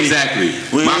 Point exactly.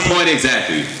 My point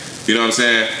exactly. You know what I'm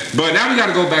saying? But now we got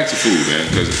to go back to food, man,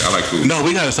 because I like food. No,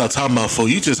 we gotta start talking about food.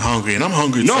 You just hungry, and I'm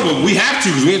hungry. No, too. but we have to,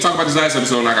 because we didn't talk about this last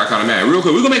episode, and I got kind of mad. Real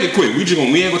quick, we're gonna make it quick. We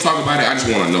ain't gonna talk about it. I just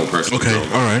want to know personally. Okay,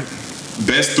 bro. all right.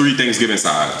 Best 3 Thanksgiving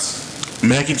sides.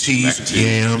 Mac and cheese,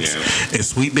 yams, yeah. and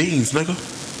sweet beans, nigga.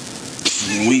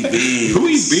 Sweet beans. Who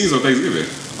eats beans on Thanksgiving?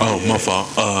 Oh, my fault.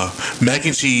 Mac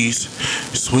and cheese,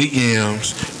 sweet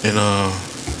yams, and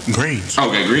greens.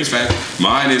 Okay, greens fat.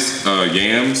 Mine is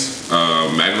yams,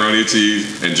 macaroni and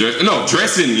cheese, and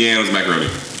dressing yams, macaroni.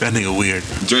 That nigga weird.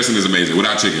 Dressing is amazing.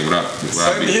 Without chicken, without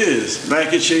Same beef. is.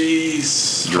 Mac and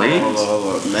cheese. Greens?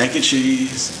 Hold on. Mac and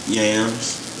cheese,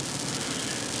 yams.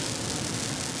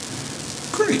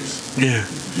 Greens. Yeah.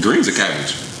 Greens or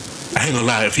cabbage? I ain't gonna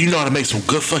lie. If you know how to make some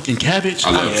good fucking cabbage,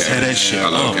 I love would tear that shit. I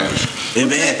love up. cabbage.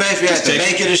 If you had to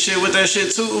bake it and shit with that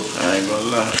shit too, I ain't gonna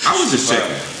lie. I was just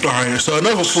checking. All right, so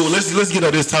enough of food. Let's get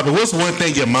on this topic. What's one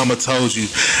thing your mama told you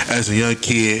as a young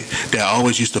kid that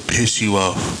always used to piss you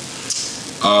off?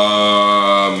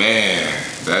 Man,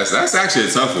 that's actually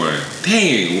a tough one.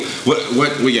 Dang,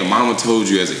 what your mama told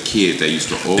you as a kid that used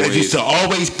to always That used to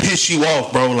always piss you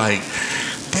off, bro. Like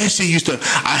that shit used to.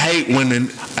 I hate when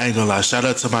I ain't gonna lie. Shout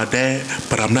out to my dad,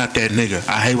 but I'm not that nigga.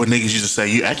 I hate when niggas used to say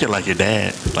you acting like your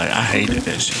dad. Like I hated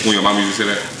that shit. when your mama used to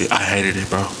say that? I hated it,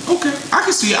 bro. Okay, I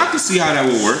can see how that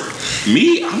would work.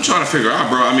 Me, I'm trying to figure out,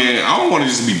 bro. I mean, I don't want to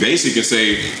just be basic and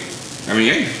say, I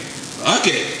mean, hey,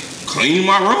 okay, clean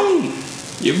my room.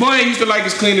 Your boy used to like to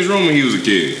clean his room when he was a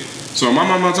kid. So my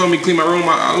mama told me to clean my room.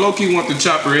 I low key want to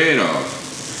chop her head off.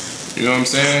 You know what I'm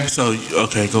saying? So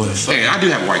okay, go ahead. Hey, I do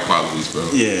have white qualities, bro.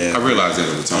 Yeah. I realize that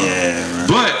over time. Yeah, man.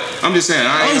 But I'm just saying, As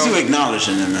I long as you ain't.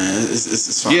 acknowledging it, man,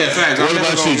 it's fine. Yeah, facts. What I'm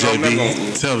about never you, gonna- I'm never JB?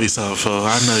 gonna- Tell me something, fool.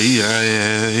 I know you.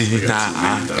 Nah.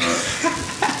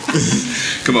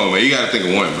 Come on, man. You gotta think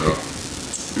of one, bro.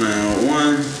 Man,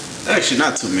 one. Actually,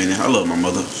 not too many. I love my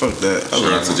mother. Fuck that. I Shout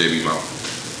love out to JB Mama.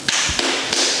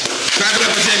 Clap it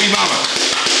up for JB Mama.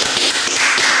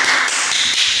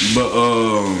 But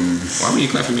Why would you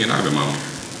clap for me and Ivan Mama?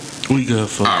 We good,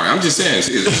 fool. All right, I'm just saying.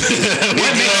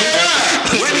 What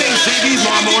makes JB's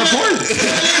mom more important?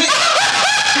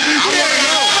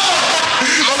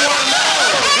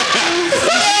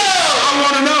 I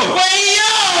want to know.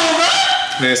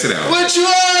 Man, sit down. what you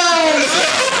on?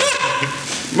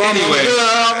 Mama, Anyway.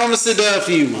 I'm gonna sit down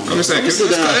for you, mama. I'm just saying, I'ma let's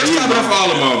sit down clap for you, it up mama. for all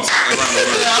the moms around the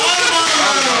world.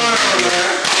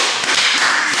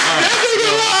 I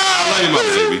love you, Mama,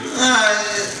 JB.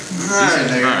 Alright,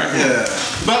 nigga. Alright. Yeah.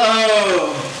 But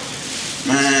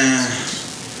man,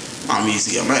 mom used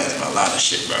to get mad about a lot of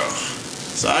shit, bro.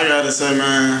 So I gotta say,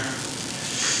 man,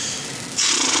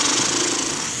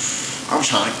 I'm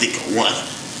trying to think of one.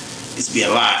 It's be a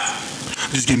lot.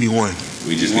 Just give me one.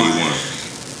 We just need one.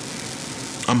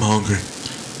 I'm hungry.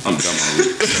 I'm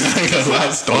hungry. I ain't gonna lie.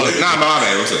 I'm starving. Nah, my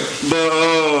bad. What's up?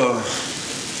 But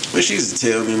what she used to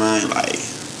tell me, man, like,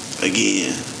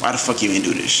 again, why the fuck you ain't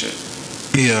do this shit?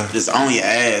 Yeah, Just on your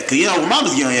ass. Cause you know when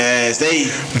mamas get on your ass, they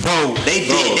bro.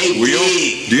 big. They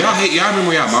big. Do y'all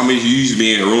remember when y'all mama used to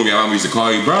be in the room, y'all mama used to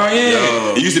call you, Brian?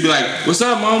 Yo. It used to be like, what's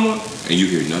up, mama? And you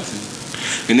hear nothing.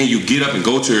 And then you get up and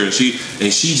go to her and she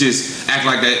just act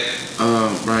like that.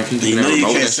 Brian, can you give me that You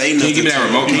remote? can't say Can you give me that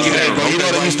nothing remote? to Can you give me Hey, that bro, remote? you know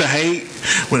what I back, used to hate?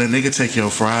 When a nigga take your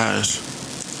fries.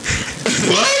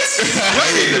 What?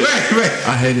 Wait.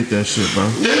 I hated that shit, bro.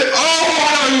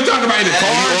 Oh, you talking about in the You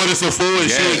car? order some food and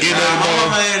Yes. shit, get My that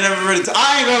mama ain't never really.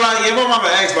 I ain't gonna lie. Yeah, my mama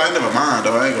asked, but I never mind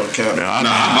though. I ain't gonna count. I'm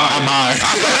I'm mine.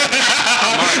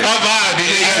 I'm mine.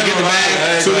 Nigga, you gotta get the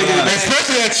bag. So they get the bag.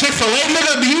 Especially at Chick-fil-A,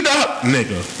 nigga. Do you know?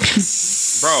 Nigga.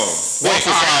 Bro.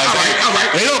 Waffle fries. All right.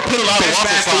 They don't put a lot of Best waffle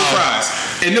fast food fries.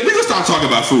 fries. And then we gonna start talking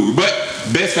about food, but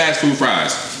best fast food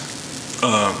fries.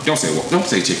 Don't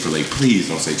say Chick-fil-A. Please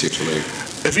don't say Chick-fil-A.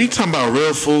 If you talking about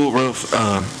real food,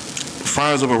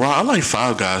 fries over raw, I like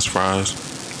Five Guys fries.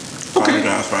 Okay,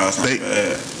 guys, fries not They-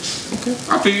 bad. Okay.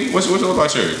 I feel you. What's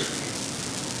about yours?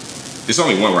 There's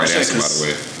only one right answer, by Checkers. the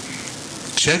way.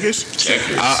 Checkers?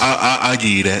 Checkers. I give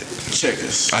you that.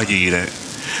 Checkers. I give you that.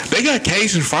 They got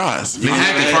Cajun fries. I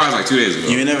had the fries like 2 days ago.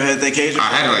 You ain't never had that Cajun? I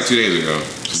had it like 2 days ago.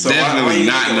 So why Definitely you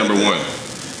not eating number like one.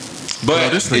 But Bro,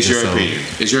 this it's nigga your so- opinion.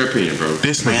 It's your opinion, bro.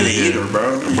 This Man, nigga they eater, here.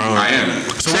 bro. Bro, I am.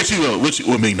 So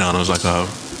what McDonald's like?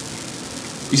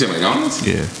 You said McDonald's?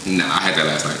 Yeah. Nah, I had that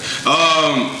last night.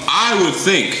 I would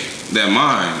think that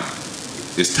mine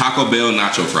is Taco Bell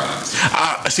nacho fries.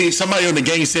 I see somebody on the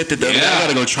gang said that. I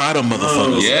gotta go try them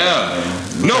motherfuckers.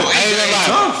 No, I ain't gonna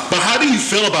lie. But how do you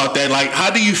feel about that? Like, how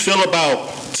do you feel about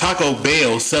Taco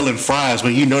Bell selling fries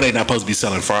when you know they're not supposed to be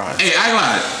selling fries? Hey, I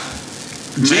lied.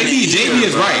 JB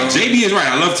is right. JB is right.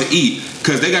 I love to eat.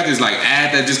 Cause they got this like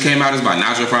ad that just came out. It's about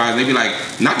nacho fries. They be like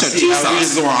nacho cheese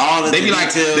sauce. They be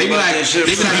like you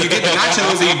get the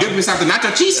nachos and you dip inside the nacho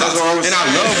cheese sauce. And I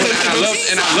love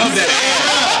that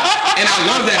ad. And I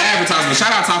love that advertisement.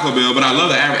 Shout out Taco Bell, but I love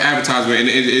the advertisement, and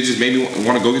it just made me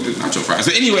want to go get the nacho fries.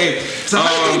 So anyway, so no,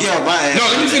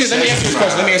 let me finish. Let me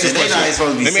answer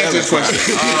this question.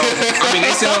 I mean,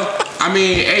 they sell. I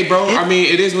mean, hey, bro. I mean,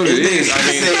 it is what it is. I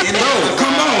mean, bro,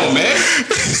 come on, man.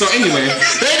 So anyway,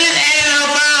 they just added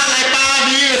up like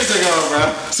 5 years ago,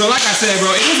 bro. So like I said, bro,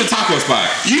 it is a taco spot.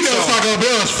 You know, Taco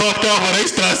Bell is fucked up when they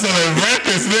start selling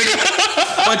breakfast, nigga.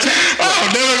 I'm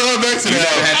never going back to that. You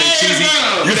never had their cheesy.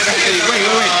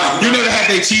 You never had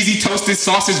their cheesy toasted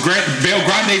sausage Bell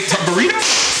Grande burrito.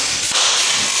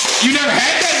 You never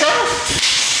had that, bro.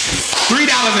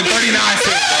 $3.39,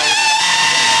 bro.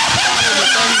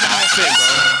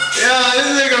 Yeah,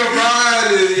 this nigga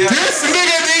Brian is. Yeah. This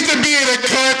nigga needs to be in a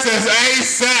contest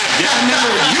ASAP.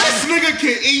 This nigga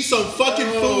can eat some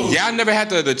fucking food. Y'all never had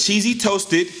the cheesy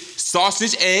toasted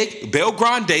sausage egg Bell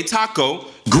Grande taco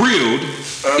grilled.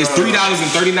 It's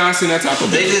 $3.39 at Taco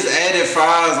Bell. They just added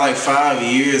fries like 5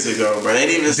 years ago, bro. They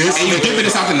didn't even. And you dip it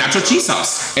inside the nacho cheese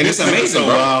sauce, and it's amazing,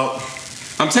 bro. Wild.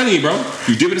 I'm telling you, bro.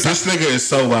 You dip it inside. This nigga is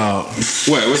so wild.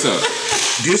 What? What's up?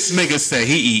 This nigga said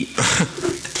he eat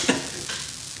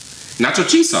nacho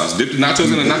cheese sauce. Dip the nachos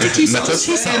in the nacho cheese sauce. Nacho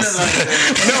cheese sauce.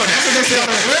 No, that's what they say.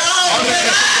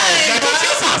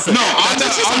 No, on the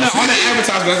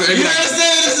advertisement. You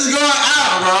understand this is going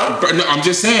out, bro? No, I'm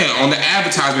just saying on the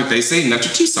advertisement they say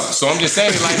nacho cheese sauce. So I'm just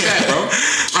saying it like that, bro. All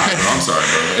right, bro. I'm sorry,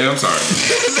 bro. Yeah, I'm sorry.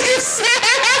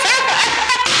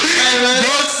 Hey, man. Go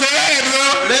say it,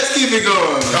 bro. Let's keep it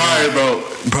going. All right, bro.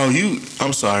 Bro,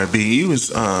 I'm sorry, B. You was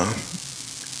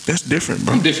that's different,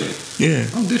 bro. I'm different. Yeah.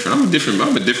 I'm different. I'm a different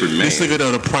man. This nigga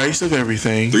know the price of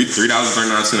everything.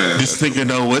 $3.39. This nigga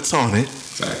know what's on it.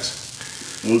 Facts.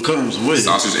 What comes with it?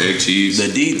 Sausage, egg, cheese. The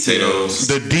details.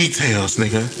 The details,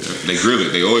 nigga. Yeah, they grill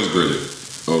it. They always grill it.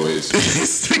 Always.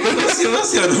 Let's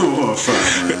get number one fry,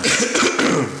 man.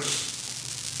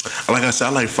 Like I said,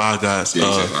 I like Five Guys.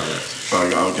 Yeah,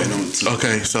 Five Guys. Okay, number 2.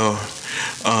 Okay, so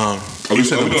are we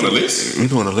doing a list? We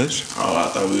doing a list? Oh, I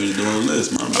thought we were doing a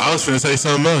list, man. I was finna say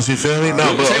something else. You feel me?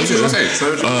 No, but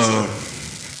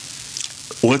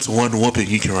what's one whooping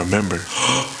you can remember?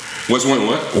 What's one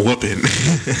what? Whooping.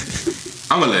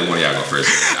 I'm gonna let one of y'all go first.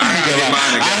 I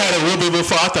had a whooping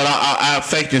before. I thought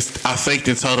I faked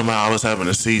and told him I was having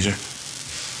a seizure.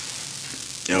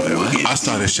 I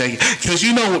started shaking because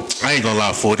you know I ain't gonna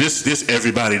lie for this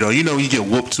everybody though. You know you get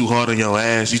whooped too hard on your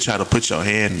ass, you try to put your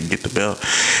hand and get the belt,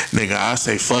 nigga. I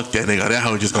say fuck that nigga. That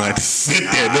hoe just gonna have to sit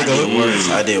there, nigga.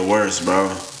 I did worse,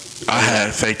 bro. I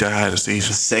had faked I had a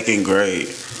seizure. Second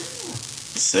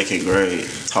grade,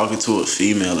 talking to a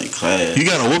female in class. You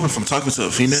got a whooping from talking to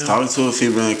a female? Talking to a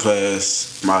female in class.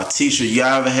 My teacher, you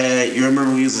remember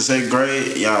when we used to second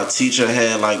grade? Y'all teacher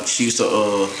had like, she used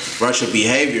to write your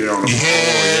behavior on the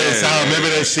Yes, I remember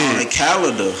that shit. On the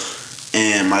calendar.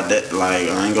 And my dad, like,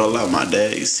 I ain't gonna lie, my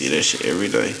dad used to see that shit every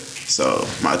day. So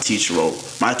my teacher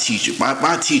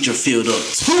filled up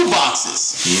 2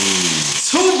 boxes.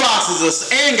 2 boxes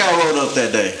and got rolled up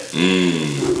that day.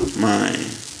 Man.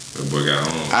 That boy got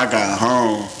home. I got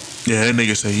home. Yeah, that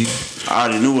nigga said I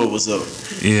already knew what was up.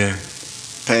 Yeah.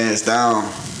 Pants down.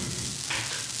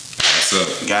 What's up?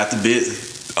 Got the bit.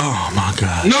 Oh my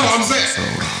God. No, I'm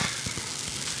saying.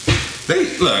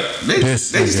 They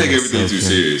just take everything too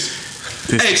serious.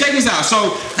 Hey, check this out.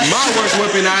 So my worst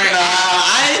whipping,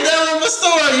 I ain't done with my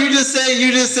story. You just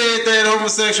said that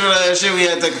homosexual ass shit. We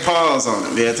had to take a pause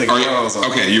on it. Okay,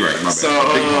 you're right. My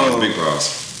bad. Big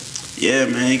pause. Yeah,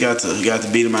 man, he got to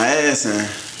beat my ass, and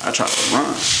I tried to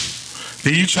run.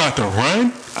 Did you try to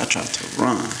run? I tried to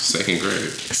run. Second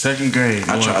grade.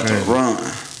 I tried to run.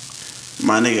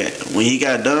 My nigga, when he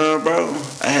got done, bro,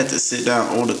 I had to sit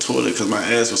down on the toilet because my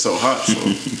ass was so hot.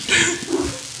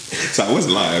 So I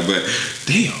wasn't lying, but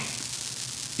damn,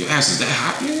 your ass is that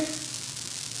hot, man?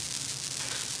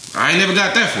 I ain't never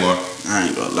got that far. I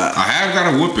ain't gonna lie. I have got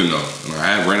a whooping though. I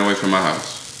have ran away from my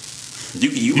house.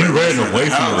 You ran away from the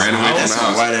house. I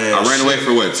ran away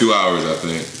for what, 2 hours, I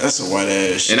think. That's a white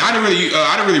ass shit. And I didn't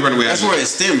really run away. That's where it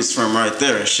stems from, right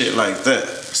there. Shit like that.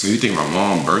 So you think my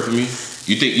mom birthed me?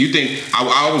 You think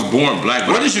I was born black?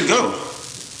 Where did you go?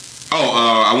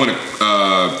 I went to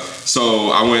So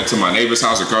I went to my neighbor's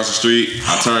house across the street.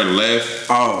 I turned left.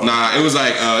 Oh. Nah, it was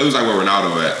like where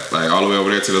Ronaldo at, like all the way over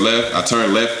there to the left. I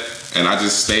turned left and I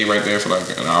just stayed right there for like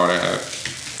an hour and a half.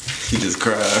 You just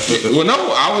cried. Well,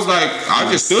 no, I was like, I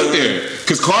just stood there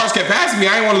because cars kept passing me.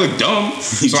 I didn't want to look dumb,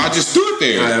 so I just stood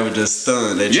there. I was just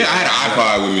stunned. Yeah, I had an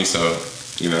iPod with me, so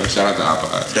shout out to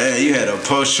iPod. Damn, you had a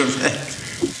post-traumatic.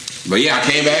 But yeah, I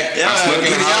came back. I snuck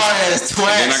in the house.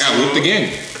 Then I got whooped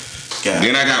again.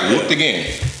 Then I got whooped again.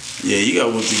 Yeah, you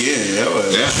got whooped again. That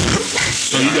was. Yeah.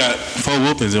 So you got 4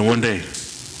 whoopings in one day.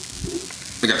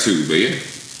 I got 2, but yeah.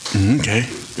 Okay.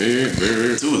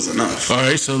 Yeah. 2 is enough. All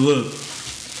right. So look,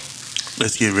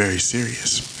 let's get very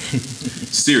serious.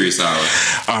 Serious hour.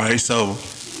 All right. So,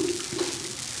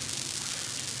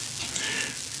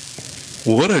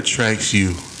 what attracts you,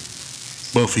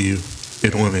 both of you,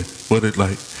 in women?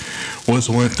 What's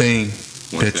one thing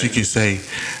that you can say,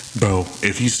 bro?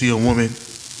 If you see a woman,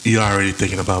 you already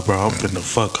thinking about, bro, I'm finna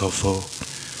fuck her for.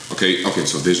 Okay.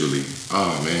 So visually,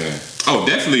 oh man,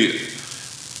 definitely.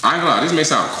 I ain't gonna lie, this may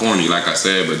sound corny, like I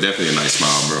said, but definitely a nice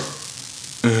smile, bro.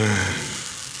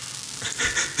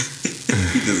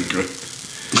 This girl.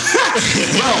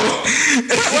 Bro,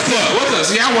 what's up?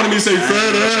 See, I wanted me to say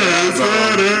fat ass.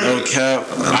 No cap.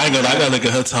 I gotta look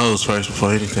at her toes first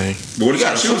before anything. But what if she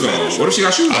got shoes on? What if she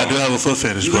got shoes on? I do have a foot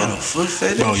fetish, You bro. got a foot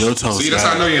fetish? Bro, your toes. See, that's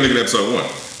how I know you ain't looking at episode 1.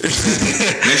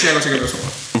 Next year, I go check out episode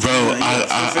 1. Bro, I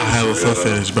have a foot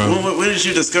fetish, bro. When did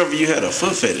you discover you had a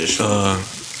foot fetish?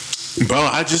 Bro,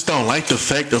 I just don't like the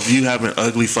fact of you having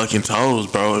ugly fucking toes,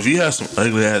 bro. If you have some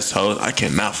ugly ass toes, I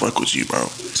cannot fuck with you, bro.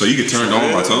 So you get turned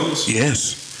on by toes?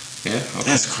 Yes. Yeah. Okay.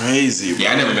 That's crazy, bro.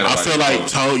 Yeah, I never met. I feel like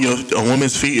a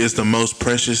woman's feet is the most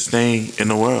precious thing in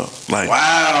the world. Like,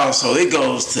 wow, so it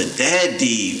goes to that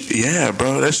deep. yeah,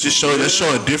 bro. That show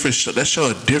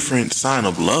a different sign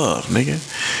of love, nigga.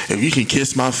 If you can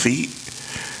kiss my feet,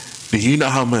 do you know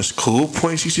how much cool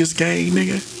points you just gained,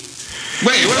 nigga?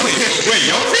 Wait, your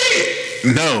feet?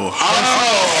 No. I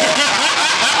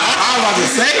was about to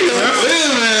say,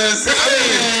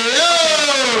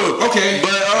 okay,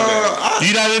 but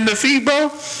you not in the feet,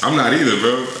 bro? I'm not either,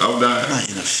 bro. I'm not. Not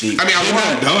in the feet. I mean, I'm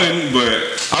not done, but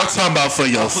I'm talking about for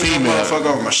your Put that female.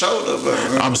 motherfucker on my shoulder,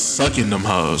 but I'm sucking them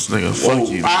hoes, nigga. Fuck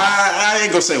you. I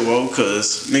ain't gonna say whoa,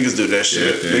 cause niggas do that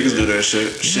shit. Yeah. Niggas do that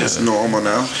shit. Shit's normal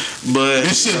now. But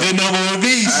This shit been over with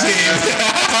me, shit.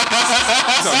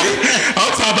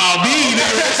 I'm talking about me,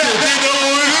 nigga. This shit been over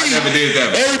with me. I never did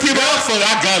that. Every people I fuck,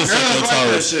 I gotta suck your like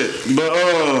that toes. shit. But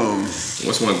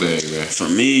What's one thing, man? for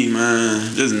me,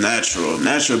 man, just natural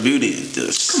beauty,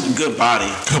 just good body.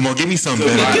 Come on, give me something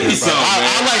Good better. body, Give me something,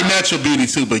 I man. like natural beauty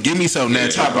too, but give me something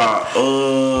natural. Talk about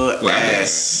Well,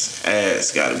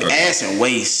 ass gotta be Okay. ass and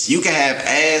waist. You can have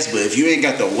ass, but if you ain't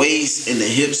got the waist and the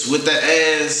hips with the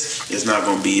ass, it's not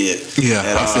gonna be it. Yeah,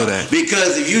 at I all. feel that.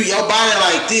 Because if your body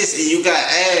like this and you got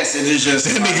ass and it's just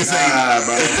That like, nigga say- nah,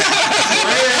 bro.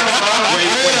 Wait,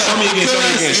 show me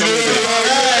again.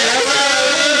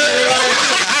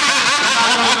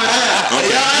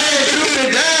 Y'all ain't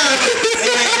shooting down.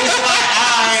 It's like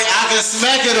I can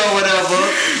smack it or whatever,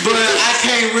 but I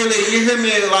can't really. You hear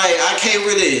me? Like I can't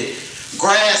really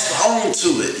grasp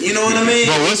onto it. You know what I mean?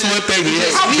 But what's one thing?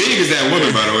 How big is that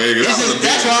woman, by the way? 'Cause It's that was a just,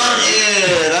 big that's one.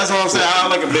 why. That's what I'm saying. I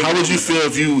like a big. How would you feel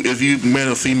if you met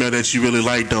a female that you really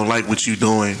like don't like what you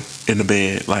doing in the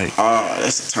bed, like? Oh,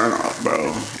 that's a turn off,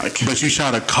 bro. I can't. But you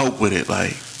try to cope with it,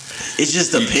 like It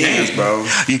just depends, can't. bro.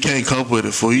 you can't cope with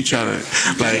it, fool. You try to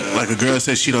like a girl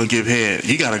says she don't give head.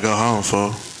 You gotta go home,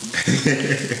 fool.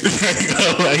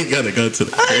 You gotta go to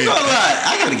the I ain't crib. gonna lie.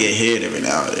 I gotta get head every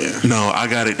now and then. No, I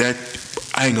got it. That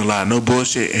I ain't gonna lie. No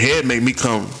bullshit. Head make me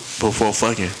come before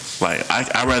fucking. Like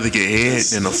I'd rather get head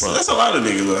than the fuck. That's a lot of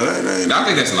niggas, though. I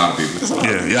think that's a lot of people.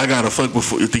 Yeah, y'all gotta fuck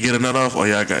before to get a nut off, or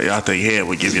y'all think head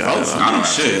would give y'all a nut Both off. of I don't me,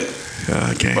 shit.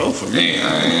 Okay. Both of me. It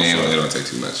don't take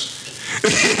too much.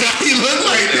 He look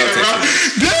like that, bro.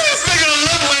 This nigga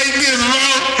look like this, bro.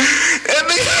 That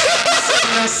nigga.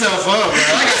 Myself up, bro.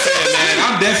 Like I said, man,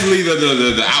 I'm definitely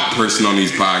the out person on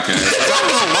these podcasts.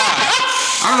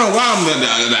 I don't know why I'm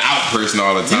the out person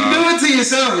all the time. Do it to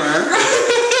yourself, man.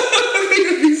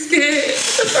 Nigga be scared.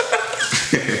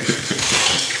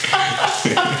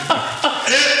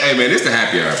 Hey man, this the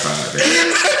Happy Hour Pod, man.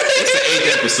 It's the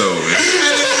 8th episode, man.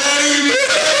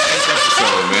 8th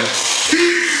episode, man.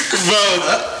 Bro,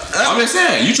 I'm just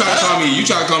saying, you try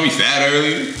to call me fat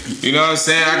earlier. You know what I'm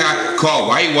saying? I got called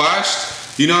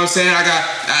whitewashed. You know what I'm saying? I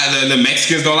got the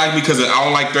Mexicans don't like me because I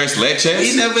don't like tres leches.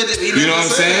 He never You know what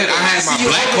I'm saying? I had my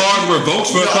black card revoked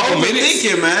for a couple minutes.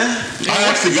 Thinking, man. I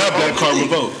actually got black card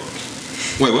revoked.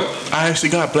 Wait, what? I actually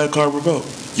got black card revoked.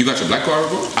 You got your black card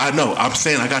revoked? I know. I'm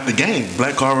saying I got the game.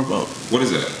 Black card revoked. What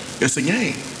is that? It's a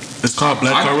game. It's called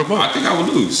Black Card Revoked. I think I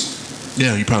would lose.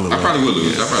 Yeah, you probably would. I probably would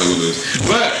lose.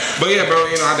 But yeah, bro.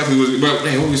 You know, I definitely would. But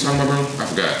hey, what were we talking about, bro? I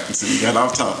forgot. So you got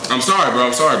off top. I'm sorry,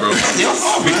 bro. Your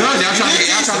fault, man. Because y'all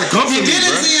tried to comfort You me, did it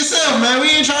bro. to yourself, man.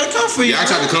 We ain't trying to comfort you. Y'all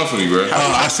tried to comfort me, bro.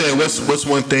 I said, what's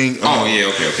one thing? Oh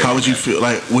yeah, okay. How would you feel?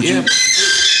 Like, would you? You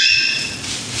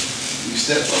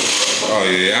stepped on it. Oh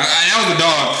yeah, that was a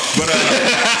dog. But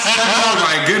oh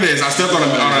my goodness, I stepped on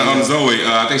Zoe.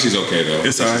 I think she's okay though.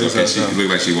 It's alright. She's okay. She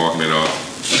looked like she walking it off.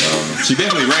 She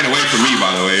definitely ran away from me,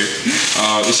 by the way.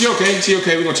 Is she okay?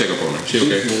 We're gonna check up on her. She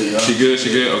okay? She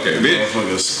good? Okay.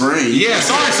 Motherfucker scream. Yeah,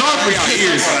 sorry for y'all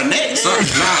ears. Sorry.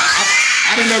 Nah,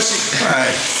 I didn't know she.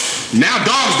 Now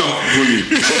dogs don't for me.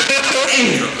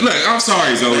 Look, I'm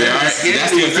sorry, Zoe. All right, that's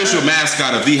the official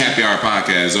mascot of the Happy Hour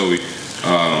podcast, Zoe.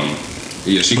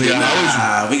 Yeah, she good.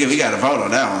 We gotta vote on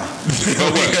that one.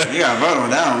 We gotta vote on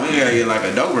that one. We gotta get like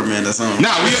a Doberman or something.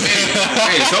 Nah,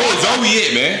 hey, Zoe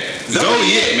it, man. Zoe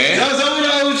it, man. Zoe the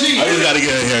OG. I just gotta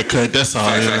get a haircut. That's all.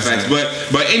 Facts.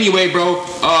 But anyway, bro.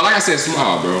 Like I said,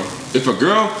 smile, bro. If a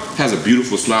girl has a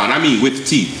beautiful smile, and I mean with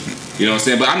teeth, you know what I'm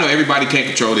saying. But I know everybody can't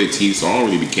control their teeth, so I don't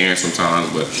really be caring sometimes.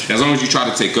 But as long as you try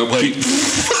to take up.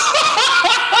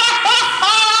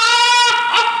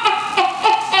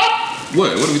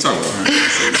 What? What are we talking about?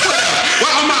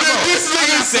 What am I?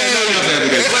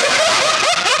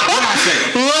 What I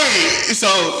say? Wait.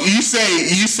 So you say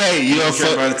you don't Care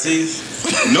fuck. about the teeth?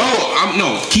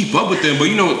 No, keep up with them. But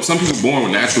you know, some people born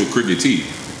with natural crooked teeth.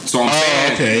 So I'm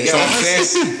saying. Okay. So I'm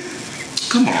saying.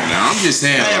 Come on now, I'm just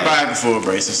saying. I ain't Like, buying before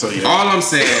braces, so yeah. all I'm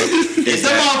saying If is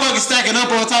them that. motherfuckers stacking up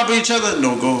on top of each other,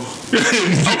 no go.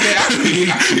 Okay, I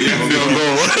feel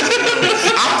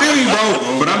you,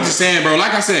 bro. But I'm just saying, bro.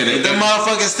 Like I said, If them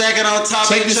motherfuckers stacking on top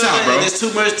Check of each this other out, bro. and there's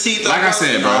too much teeth. like I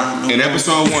said, bro, in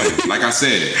episode 1, like I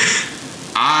said,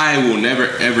 I will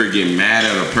never ever get mad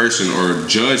at a person or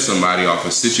judge somebody off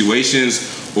of situations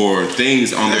or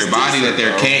things on That's their body that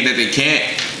different, they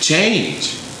can't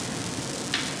change.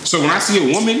 So when I see a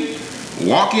woman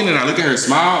walking and I look at her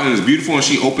smile and it's beautiful and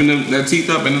she opened her teeth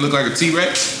up and it look like a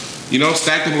T-Rex, you know,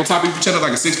 stacked up on top of each other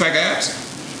like a 6-pack abs.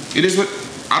 It is what.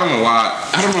 I don't know why.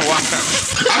 I don't know why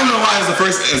it's the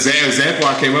first example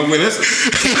I came up with.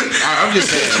 I'm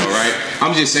just saying, though, right?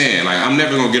 I'm just saying, like, I'm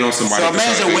never gonna get on somebody. So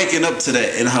imagine waking up to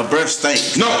that and her breath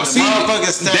stinks. No, like see,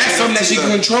 that's something that she can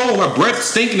control. Her breath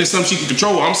stinking is something she can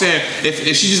control. I'm saying, if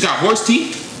she just got horse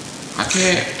teeth, I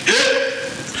can't.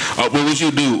 What would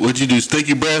you do? Would you do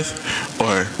stinky breath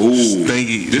or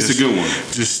stinky? This is a good one.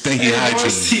 Just stinky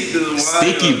hygiene.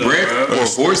 Stinky breath or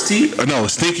horse teeth? No,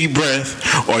 stinky breath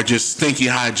or just stinky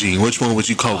hygiene. Which one would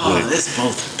you cope with? This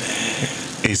both bad.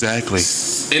 Exactly.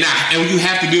 And you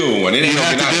have to deal with one. It ain't You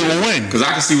have to deal with one. Because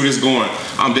I can see where this is going.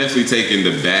 I'm definitely taking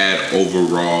the bad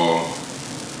overall.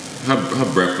 Her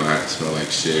breath gonna have to smell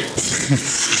like shit.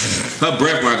 Her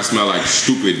breath gonna have to smell like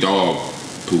stupid dog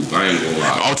poop. I ain't gonna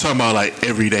lie. I'm talking about like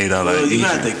every day though. Like Well, you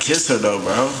have to kiss her though,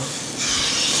 bro.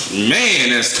 Man,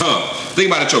 that's tough. Think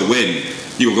about it at your wedding.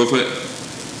 You gonna go for it?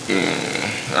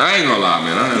 I ain't gonna lie,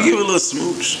 man. You give her a little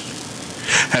smooch.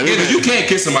 You can't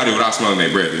kiss somebody without smelling their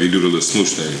breath if you do the little smooch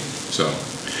thing. So,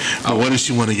 what if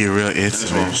she want to get real That's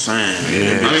what I'm intimate?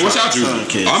 saying. Yeah. I mean, what y'all choosing?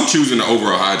 Kiss. I'm choosing the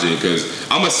overall hygiene because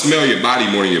I'm gonna smell your body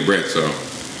more than your breath. So,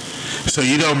 So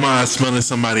you don't mind smelling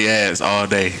somebody's ass all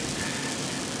day?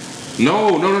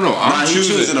 no. I'm you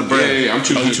choosing the breath. Yeah, I'm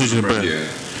choosing. Oh, you choosing the breath. Yeah.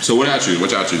 So what y'all choose?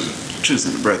 What y'all choosing?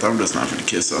 Choosing the breath. I'm just not gonna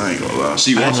kiss her. I ain't gonna lie.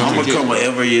 She wants I'm you to gonna kiss come her. with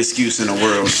every excuse in the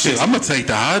world. Shit, I'm gonna take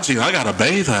the hygiene. I gotta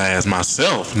bathe her ass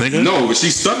myself, nigga. No, but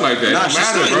she's stuck like that. Nah, It she's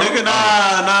matter, stuck, bro. nigga.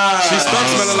 Nah. She's stuck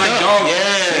smelling like dog. You know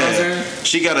what I'm saying? Yeah.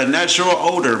 She got a natural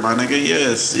odor, my nigga.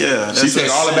 Yes. Yeah. She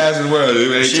take all the baths in the world.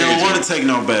 She don't want to take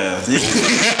no bath.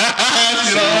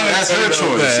 That's her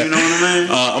choice. You know what I mean?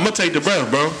 I'm gonna take the breath,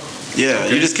 bro. Yeah.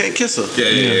 You just can't kiss her. Yeah. I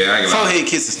ain't gonna lie. Forehead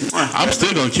kisses. I'm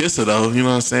still gonna kiss her though. You know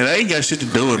what I'm saying? That ain't got shit to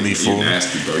do with me, You fool.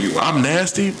 nasty, bro. You wild. I'm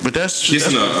nasty, but that's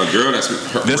Kissing a girl that's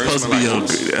that's supposed to be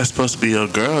that's supposed to be a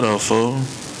girl though, fool.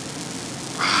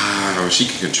 She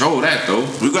can control that though.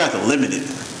 We gonna have to limit it.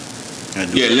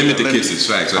 Yeah, limit the kisses.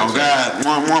 Facts. Oh God,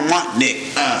 one,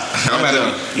 Nick. I'm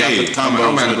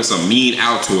gonna put some mean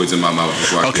Altoids in my mouth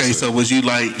before I Okay, kiss her. so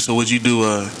would you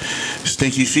do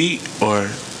stinky feet or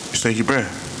stinky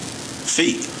breath?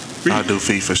 Feet. I'll do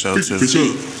feet for sure too. For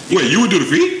sure. Wait, you would do the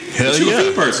feet? Hell But you yeah. a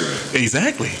feet person.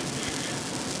 Exactly.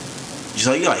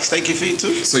 So you like stinky feet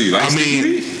too? So you like stinky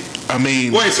feet? I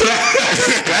mean, Wait, so that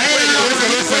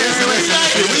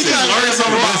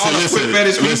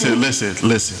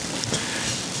listen.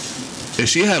 If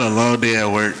she had a long day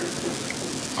at work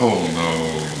Oh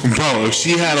no, bro. If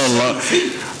she had a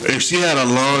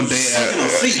long day at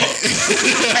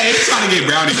hey, they trying to get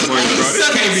brownie for you, bro. This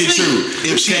can't be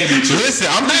true. listen,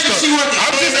 I'm just a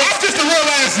real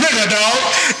ass nigga, dog.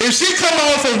 If she come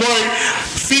home from work,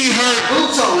 feed her.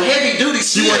 Boots on heavy duty.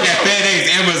 She work at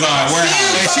FedEx, Amazon,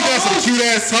 warehouse. And she got some cute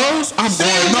ass toes. I'm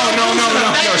going. No.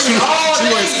 Yo, she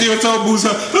wears steel toe boots.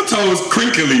 Her toes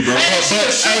crinkly, bro.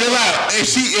 But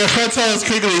if her toes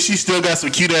crinkly, she still got some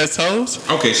cute ass toes.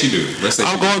 Okay, she do. Let's say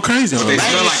I'm going crazy on they her.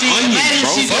 smell like onions,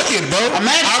 bro. Fuck it, bro.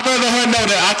 I'd rather her know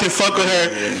that I can fuck with her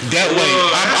that way.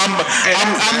 I'm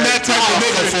that type of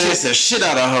nigga. Kiss the shit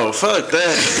out of her. Fuck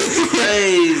that.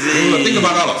 Crazy. Think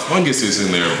about all the funguses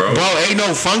in there, bro. Bro, ain't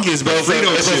no fungus, bro. If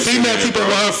a female keep it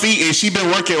with her feet and she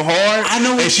been working hard, I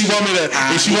know. And she want me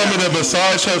to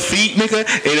massage her feet, nigga.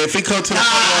 And if it come to the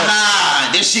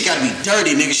Nah, this shit gotta be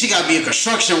dirty, nigga. She gotta be a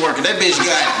construction worker. That bitch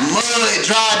got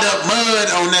dried up mud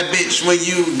on that bitch when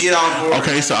you get off work.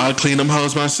 okay, so I'll clean them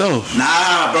hoes myself.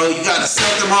 Nah, bro, you gotta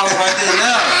suck them hoes right there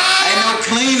now. Ain't no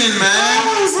cleaning, man.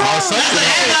 I'll suck them.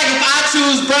 That's like if I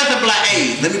choose breath, I'm like,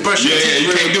 hey, let me brush your teeth.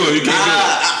 you can't do it. You can't do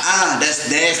it. That's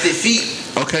nasty feet.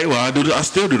 Okay, well I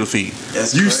still do the feet.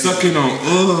 That's You crazy. sucking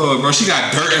on, bro. She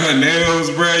got dirt in her nails,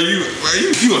 bro. You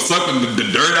are sucking the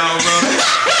dirt out, bro.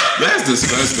 That's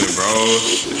disgusting,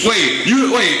 bro.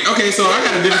 Wait. Okay, so I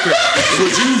got a different.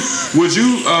 Would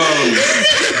you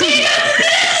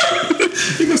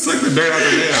you can suck the dirt out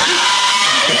the nail.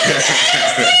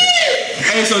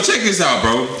 Hey, so check this out,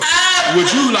 bro.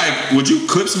 Would you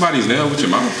clip somebody's nail with your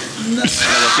mouth?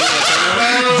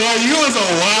 Bro, you was a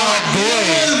wild boy.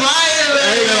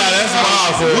 That's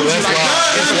wild, fool. That's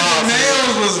wild. It's wild.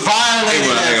 Nails was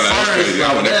violated at first.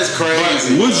 That's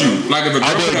crazy. Would you? Like if a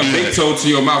girl put a do big that. toe to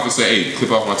your mouth and say, hey,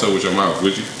 clip off my toe with your mouth,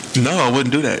 would you? No, I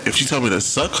wouldn't do that. If she told me to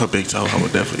suck her big toe, I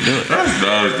would definitely do it. That's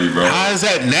nasty, bro. How is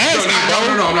that nasty,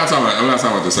 bro? No, I'm not talking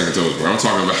about the second toes, bro. I'm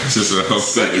talking about just the whole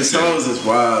Second toes is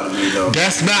wild to me, though.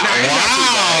 That's not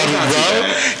wild,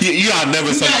 bro. You gotta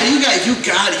never suck. You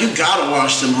gotta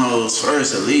wash them hoes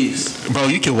first, at least.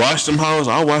 Bro, you can wash them hoes.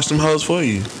 I'll wash them hoes for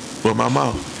you with my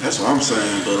mouth. That's what I'm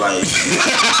saying. But like,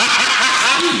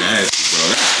 You nasty, bro.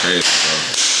 That's crazy, bro.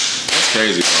 That's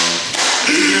crazy, bro.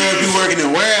 girl be working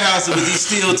in warehouses with these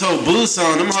steel toe boots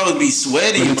on. Them hoes be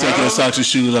sweaty, Let me bro. take your socks and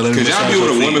shoes out. Could y'all be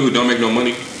with a woman who don't make no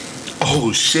money?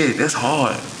 Oh shit, that's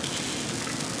hard.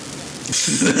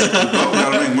 We both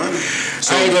gotta make money.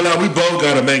 I ain't gonna lie, we both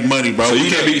gotta make money, bro. So you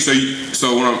can't be.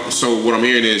 So what I'm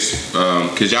hearing is,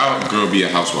 could y'all girl be a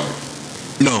housewife?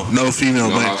 No female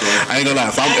No money. housewife? I ain't gonna lie.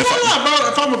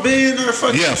 If I'm a billionaire,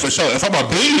 fuck Yeah, for sure. If I'm a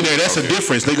billionaire, that's a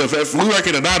difference, nigga. If we work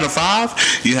at a 9 to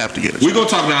 5, you have to get it. We're gonna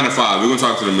talk 9 to 5. We're gonna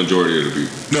talk to the majority of the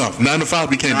people. No, 9 to 5,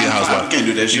 we can't be a housewife. We can't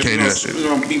do that shit. You can't do that shit. We're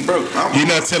gonna be broke. You're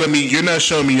not telling me. You're not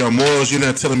showing me your morals. You're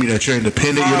not telling me that you're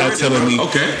independent. You're not telling me.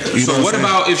 Okay. You So know what I'm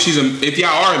about if y'all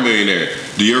are a millionaire?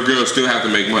 Do your girl still have to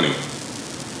make money?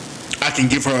 I can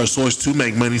give her a source to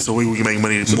make money, so we can make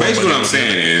money. So more basically, money what I'm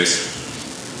saying is,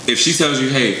 if she tells you,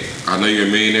 "Hey, I know you're a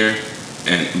millionaire,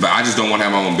 but I just don't want to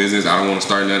have my own business. I don't want to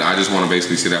start nothing. I just want to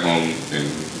basically sit at home and,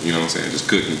 you know what I'm saying, just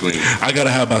cook and clean." I gotta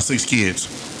have about 6 kids.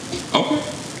 Okay.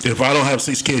 If I don't have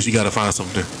 6 kids, you gotta find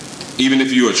something. Even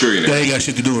if you're a That trillionaire. ain't got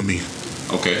shit to do with me.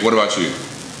 Okay. What about you?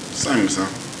 Same.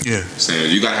 Yeah.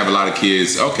 Saying you gotta have a lot of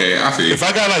kids. Okay, I feel you. If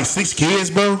I got like 6 kids,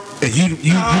 bro, and you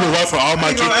the wife for all my I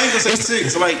ain't kids, gonna say it's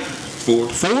 6. Like 4,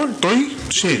 4, 3,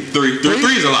 shit, 3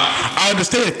 is a lot. I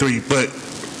understand 3, but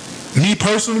me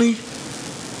personally,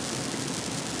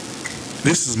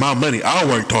 this is my money. I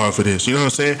worked hard for this. You know what I'm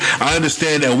saying? I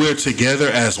understand that we're together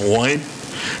as one,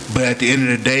 but at the end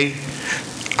of the day,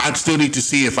 I still need to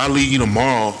see if I leave you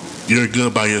tomorrow, you're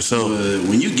good by yourself.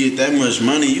 when you get that much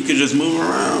money, you can just move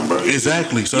around, bro.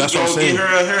 Exactly. So that's what I'm Go saying. get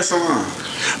her a hair salon.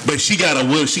 But she gotta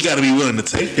be willing to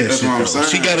take that That's shit. what I'm though. saying.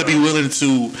 She gotta be willing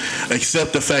to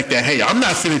accept the fact that, hey, I'm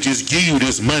not finna just give you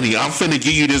this money. I'm finna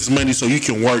give you this money so you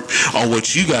can work on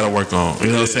what you gotta work on. You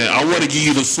know what I'm saying? I wanna give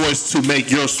you the source to make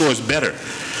your source better.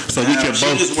 So we Now, can if she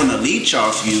both. just want to leech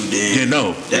off you, then Yeah,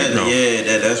 no.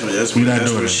 that's We not where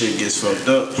doing that. shit gets fucked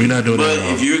up. We not doing but that at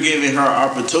all. if you're giving her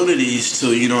opportunities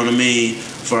to, you know what I mean,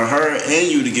 for her and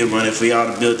you to get money, for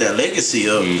y'all to build that legacy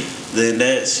up, then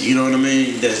that's, you know what I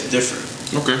mean, that's different.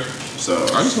 Okay. So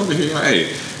I just want to hear,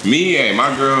 hey,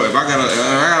 my girl, if I got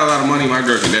a lot of money, my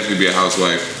girl can definitely be a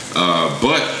housewife.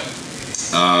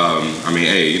 I mean,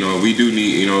 hey, you know, we do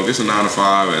need, you know, if it's a 9 to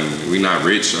 5 and we not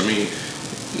rich, I mean,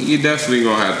 you definitely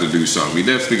gonna have to do something. You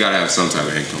definitely gotta have some type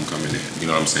of income coming in. You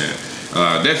know what I'm saying?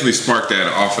 Definitely spark that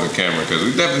off of the camera because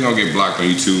we definitely gonna get blocked on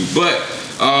YouTube. But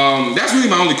that's really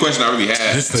my only question I really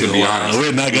had. This To thing be wild. honest,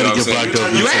 We're not You know gonna what get I'm blocked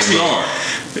saying? on You YouTube. actually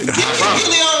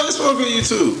are. they smoke on you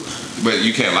too. But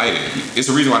you can't light it. It's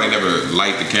the reason why they never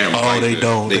light the camera. Oh, they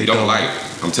don't. They don't light it.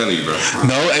 I'm telling you, bro.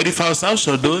 No, 85 South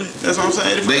Show do it. That's what I'm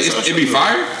saying. It be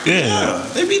fire? Yeah,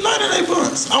 they be lighting their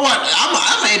blunts. I'm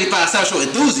an 85 South Show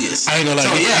enthusiast. I ain't gonna lie,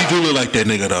 So, you do look like that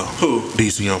nigga though. Who?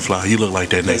 DC Young Fly. You look like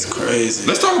that That's nigga. crazy.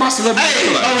 Let's talk about celebrity.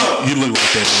 Hey, hold up. You look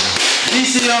like that nigga.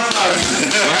 DC on fire.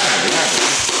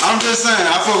 I'm just saying,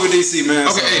 I fuck with DC, man.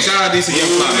 Okay, hey, shout out DC Young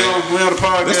Fly, man. We on the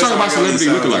podcast. Let's talk about celebrity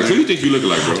lookalikes. Who do you think you look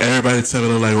like, bro? Everybody tell me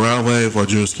look like Round Wave or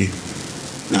Drewski.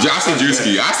 I see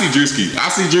Drewski.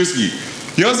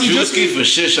 You don't see Drewski Drewski? for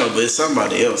shit show, but it's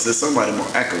somebody else. It's somebody more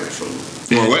accurate for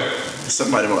me. Or what? It's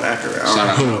somebody more accurate. I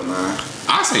Shout don't out. know, man.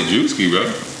 I say Drewski, bro.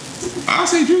 I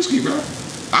see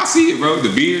it, bro. The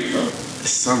beard, bro. It's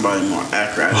somebody more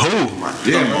accurate. Who?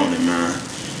 Yeah, Come bro. on it, man.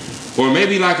 Or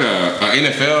maybe like a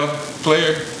NFL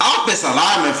player. Offensive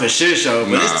lineman for shit show,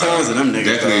 but it's tons of them niggas.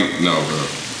 Definitely no, bro.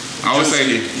 I would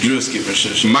say Drewski for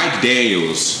shit show. Mike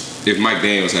Daniels. If Mike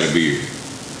Daniels had a beard.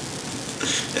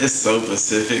 It's so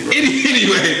specific, bro.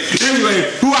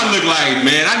 Anyway, who I look like,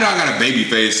 man? I know I got a baby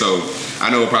face, so I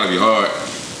know it'll probably be hard.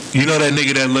 You know that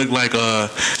nigga that look like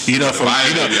the nigga off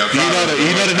lottery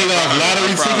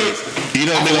ticket. You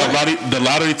know the nigga off the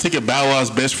lottery ticket. Bow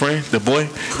Wow's best friend, the boy.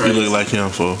 Crazy. You look like him,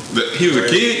 fool. He was a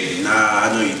kid. Nah,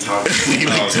 I know you talking. You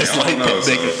look just like that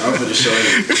nigga. I'm gonna show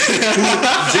you.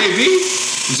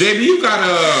 JB, you got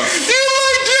a. You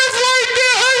look just like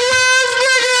that ugly ass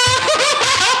nigga.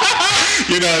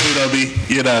 You're not ugly, though, B.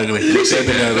 You're not ugly. Appreciate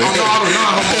that.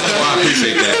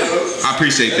 I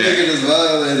appreciate that. Nigga just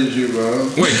violated you, bro.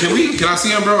 Wait, can I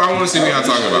see him, bro? I want to see what y'all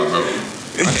talking about, bro. I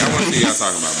want to see y'all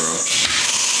talking about, bro.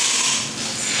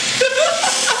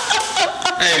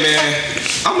 Hey, man,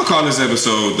 I'm gonna call this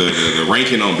episode the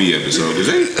ranking on B episode.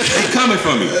 They coming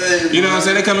for me. You know what I'm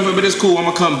saying? They coming for me, but it's cool. I'm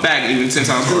gonna come back even 10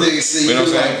 times more. Nigga see You know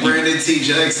you what I'm like saying? Brandon T.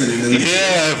 Jackson.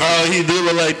 Yeah, bro. He do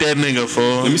look like that nigga,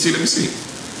 fool. Let me see.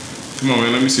 Come on,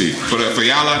 man. Let me see. For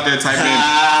y'all out there, type in.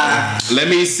 Let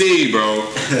me see, bro.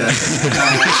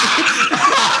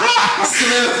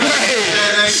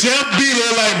 Chef B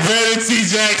look like Brandon T.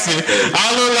 Jackson. I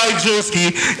look like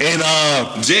Drewski, and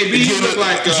JB, you look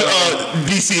like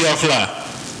DC on Fly.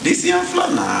 DC on Fly?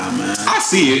 Nah, man. I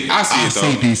see it. I see it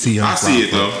though. DC on I Fly. see it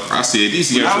though. I see it.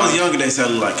 DC When on I was Fly. younger, they said I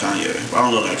look like Kanye. I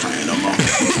don't look like Kanye no more.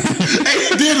 Hey,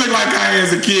 you did look like Kanye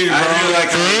as a kid, bro. I look like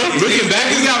Kanye. Looking back,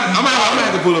 I'm gonna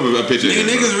have to pull up a picture.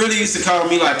 Niggas really used to call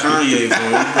me like Kanye, bro.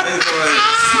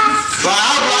 Like,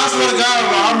 I swear to God,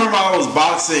 bro, I remember I was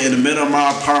boxing in the middle of my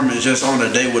apartment just on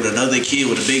a date with another kid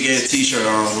with a big ass t-shirt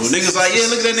on. Niggas like, yeah,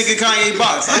 look at that nigga Kanye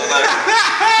box. I was like,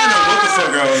 I know what the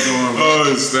fuck I was doing, bro. Oh,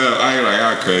 snap. I ain't like,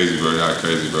 y'all crazy, bro.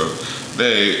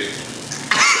 They.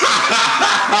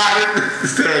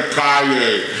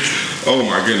 Kanye. Oh,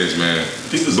 my goodness, man.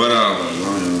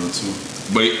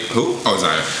 But who? Oh,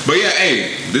 Zion. But yeah,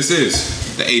 hey, this is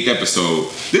the 8th episode.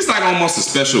 This is like almost a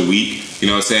special week. You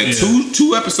know what I'm saying? Yeah.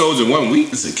 Two episodes in 1 week.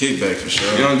 It's a kickback for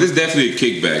sure. You know, this is definitely a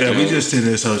kickback. Yeah, you we know? just did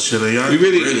this whole shit, y'all. We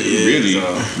really, Really, you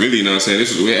know what I'm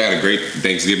saying? We had a great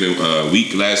Thanksgiving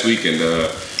week last week, and you know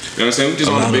what I'm saying? We just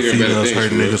A on lot the of bigger and better females things.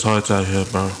 hurting for real. niggas' hearts out here,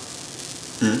 bro.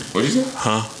 What you say?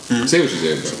 Huh? Say what you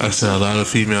said, bro. I said a lot of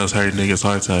females hurting niggas'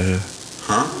 hearts out here.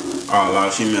 Huh? Oh, a lot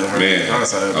of females hurt. Man,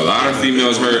 a lot of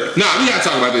females hurt. Nah, we gotta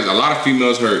talk about this. A lot of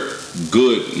females hurt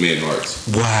good men hearts.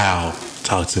 Wow.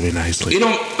 Talk to me nicely. It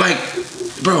don't like,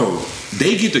 bro.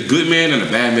 They get the good man and the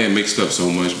bad man mixed up so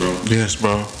much, bro. Yes,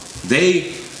 bro.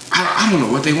 I don't know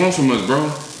what they want from us,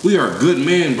 bro. We are good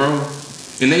men, bro.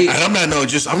 And they. I'm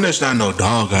just not no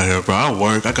dog out here, bro. I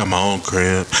work. I got my own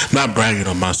crib. Not bragging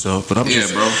on myself, but I'm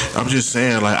just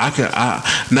saying, like,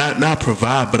 not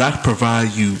provide, but I can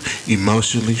provide you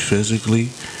emotionally, physically.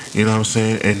 You know what I'm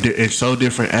saying? And it's so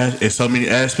different in so many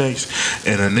aspects.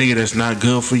 And a nigga that's not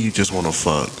good for you just want to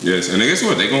fuck. Yes, and guess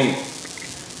what? They gon'.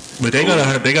 But they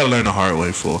gotta learn the hard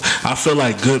way for. I feel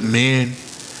like good men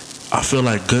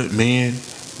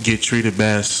get treated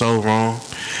bad so wrong,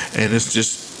 and it's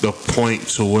just the point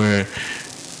to where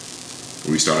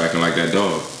We start acting like that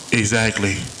dog.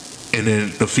 exactly, and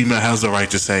then the female has the right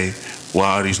to say,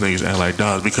 "Why are these niggas act like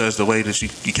dogs?" Because the way that you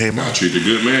came Y'all out. treat the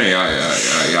good man.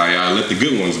 Y'all let the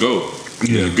good ones go.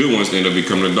 Yeah. The good ones end up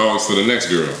becoming the dogs for the next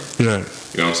girl. Yeah.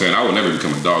 You know what I'm saying? I would never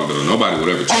become a dog though. Nobody would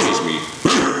ever chase me.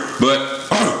 But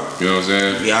you know what I'm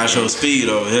saying? Yeah, I show speed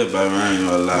over here, baby. I ain't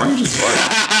gonna lie. Why you just fight?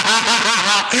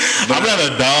 I'm not a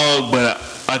dog, but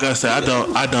like I said,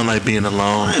 I don't like being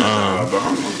alone.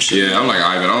 Yeah, I'm like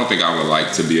Ivan. I don't think I would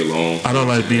like to be alone. I don't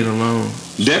like being alone.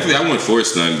 Definitely, I wouldn't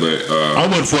force none, but I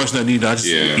wouldn't force nothing either. I just,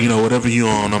 you know, whatever you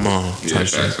on, I'm on. Yeah,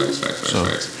 facts.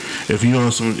 If you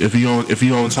on some, if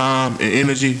you on time and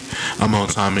energy, I'm on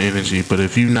time and energy. But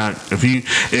if you know,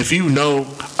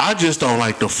 I just don't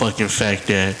like the fucking fact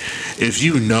that if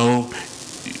you know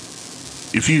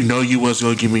you wasn't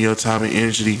gonna give me your time and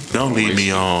energy, don't leave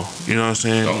me on. You know what I'm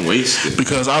saying? Don't waste it.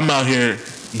 Because I'm out here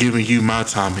giving you my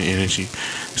time and energy.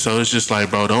 So it's just like,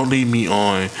 bro, don't leave me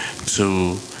on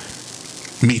to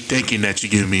me thinking that you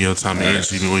give me your time and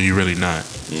energy when you really not.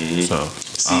 Mm-hmm. So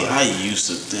see, I used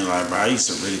to think like, bro, I used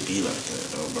to really be like that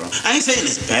though, bro. I ain't saying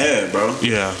it's bad, bro.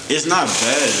 Yeah, it's not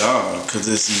bad at all, cause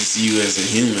it's you as a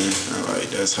human. Like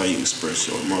that's how you express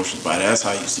your emotions. But that's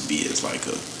how I used to be as like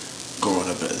a growing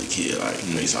up as a kid. Like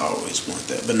I used to always want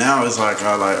that. But now it's like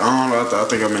I don't know. I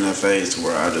think I'm in that phase to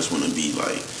where I just want to be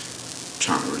like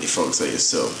trying to really focus on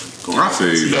yourself. I feel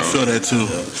you, bro. I feel that too.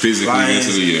 Physically,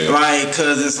 mentally, yeah. Like,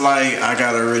 cause it's like I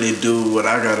gotta really do what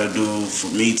I gotta do for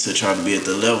me to try to be at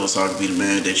the level so I can be the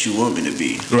man that you want me to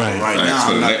be. Right now,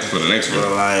 for the next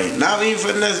girl. Like, not even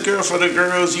for the next girl, for the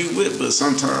girls you with, but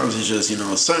sometimes it's just, you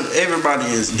know, everybody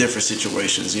is different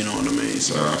situations. You know what I mean?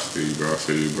 So I feel you,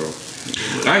 bro.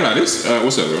 I ain't like this.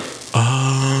 What's up, bro?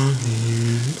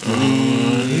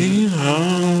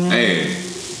 Hey.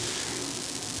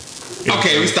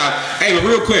 Okay, we stop. Hey, but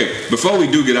real quick, before we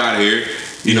do get out of here,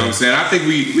 you know what I'm saying? I think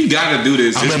we gotta do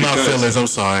this. I'm in my feelings, I'm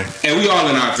sorry. And we all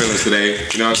in our feelings today,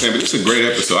 you know what I'm saying? But this is a great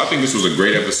episode. I think this was a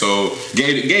great episode.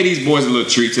 Gave these boys a little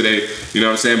treat today, you know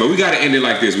what I'm saying? But we gotta end it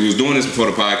like this. We was doing this before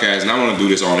the podcast, and I wanna do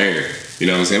this on air. You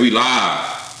know what I'm saying? We live.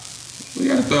 We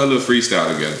gotta throw a little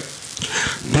freestyle together.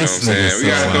 You know what I'm saying? We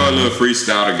gotta throw a little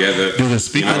freestyle together. Do the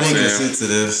speaker. I think it's into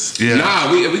this. Yeah.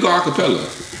 Nah, we go acapella.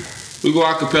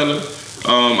 I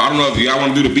don't know if y'all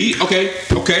want to do the beat. Okay.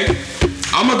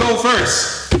 I'm gonna go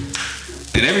first,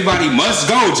 and everybody must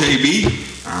go. JB.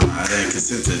 I didn't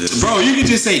consent to this. Bro, you can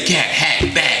just say cat,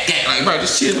 hat, back, cat. Like, bro,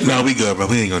 just chill. No, we good, bro.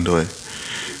 We ain't gonna do it.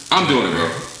 I'm doing it, bro.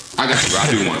 I got you, bro. I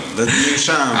do one. Let me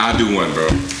shine. I'll do one, bro.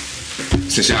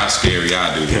 Since y'all scary,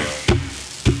 I'll do one.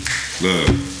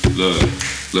 Look.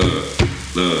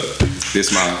 This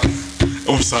my.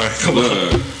 Oh, I'm sorry. Come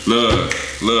on. Look.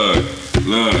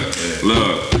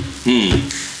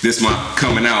 This my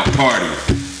coming out party.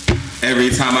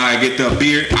 Every time I get the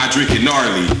beer, I drink it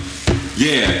gnarly.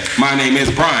 Yeah, my name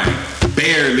is Brian.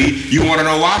 Barely. You wanna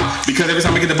know why? Because every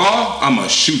time I get the ball, I'ma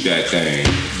shoot that thing.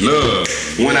 Look,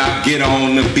 when I get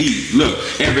on the beat, look,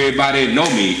 everybody know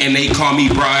me and they call me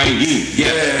Brian Yee. Yeah,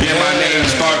 my name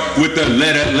start with the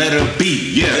letter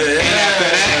B. Yeah, and after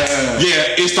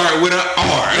that, it start with an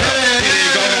R.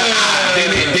 Then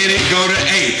it go to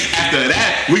A. After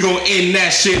that, we gonna end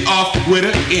that shit off with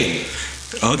an N.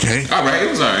 Okay. All right, it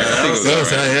was all right. I think it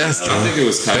was all right. I think it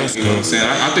was tight. You know what I'm saying?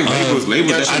 I think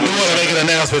labeled that shit. I do want to make an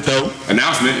announcement though.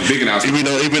 Big announcement.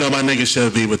 Even though my nigga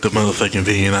should be with the motherfucking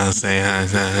V, you know what I'm saying?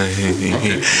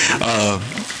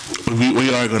 Okay.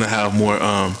 We are gonna have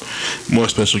more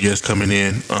special guests coming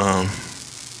in.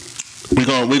 We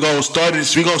gonna start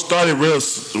it real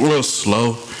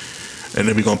slow, and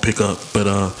then we gonna pick up. But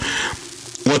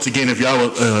once again, if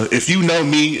y'all if you know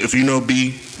me, if you know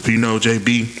B, if you know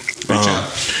JB.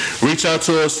 Reach out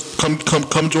to us. Come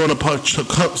join the pod.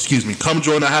 Come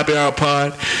join the Happy Hour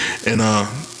Pod, and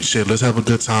let's have a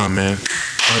good time, man.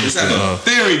 Let's have a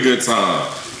very good time.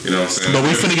 You know what I'm saying? But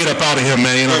we finna get up out of here,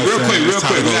 man. You know real quick. We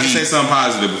gotta say something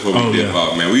positive before we dip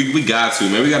off, man. We got to,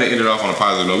 man. We gotta end it off on a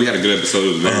positive note. We had a good episode. It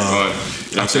was very fun.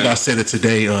 You know I think I said it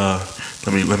today.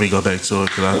 Let me go back to it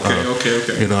because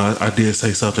okay. You know, I did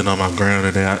say something on my ground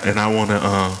today, and I want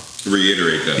to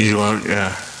reiterate that. You know,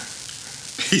 yeah.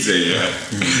 He said, yeah.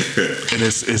 And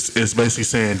it's basically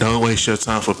saying, don't waste your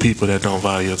time for people that don't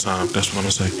value your time. That's what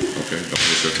I'm gonna say. Okay, don't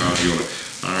waste your time.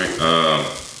 All right,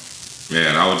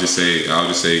 man. I would just say,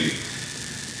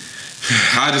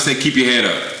 keep your head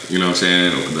up. You know what I'm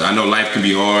saying? I know life can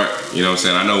be hard. You know what I'm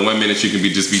saying? I know 1 minute you can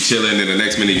be chilling, and the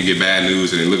next minute you get bad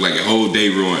news, and it look like your whole day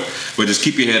ruined. But just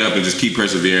keep your head up and just keep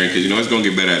persevering, because you know it's gonna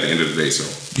get better at the end of the day. So.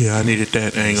 Yeah, I needed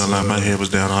that. I ain't gonna lie, my head was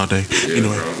down all day. Yeah,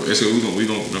 anyway, bro. We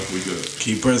good.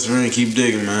 Keep persevering, keep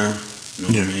digging, man.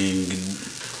 You know what I mean?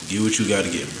 Get what you got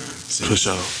to get, man. For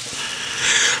sure.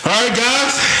 All right,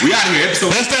 guys. We out of here.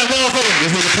 Episode. That's that motherfucker.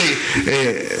 This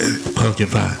nigga pumpkin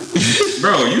pie.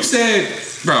 Bro, you said.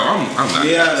 Bro, I'm not.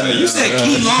 Yeah, you said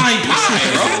key lime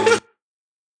pie, bro.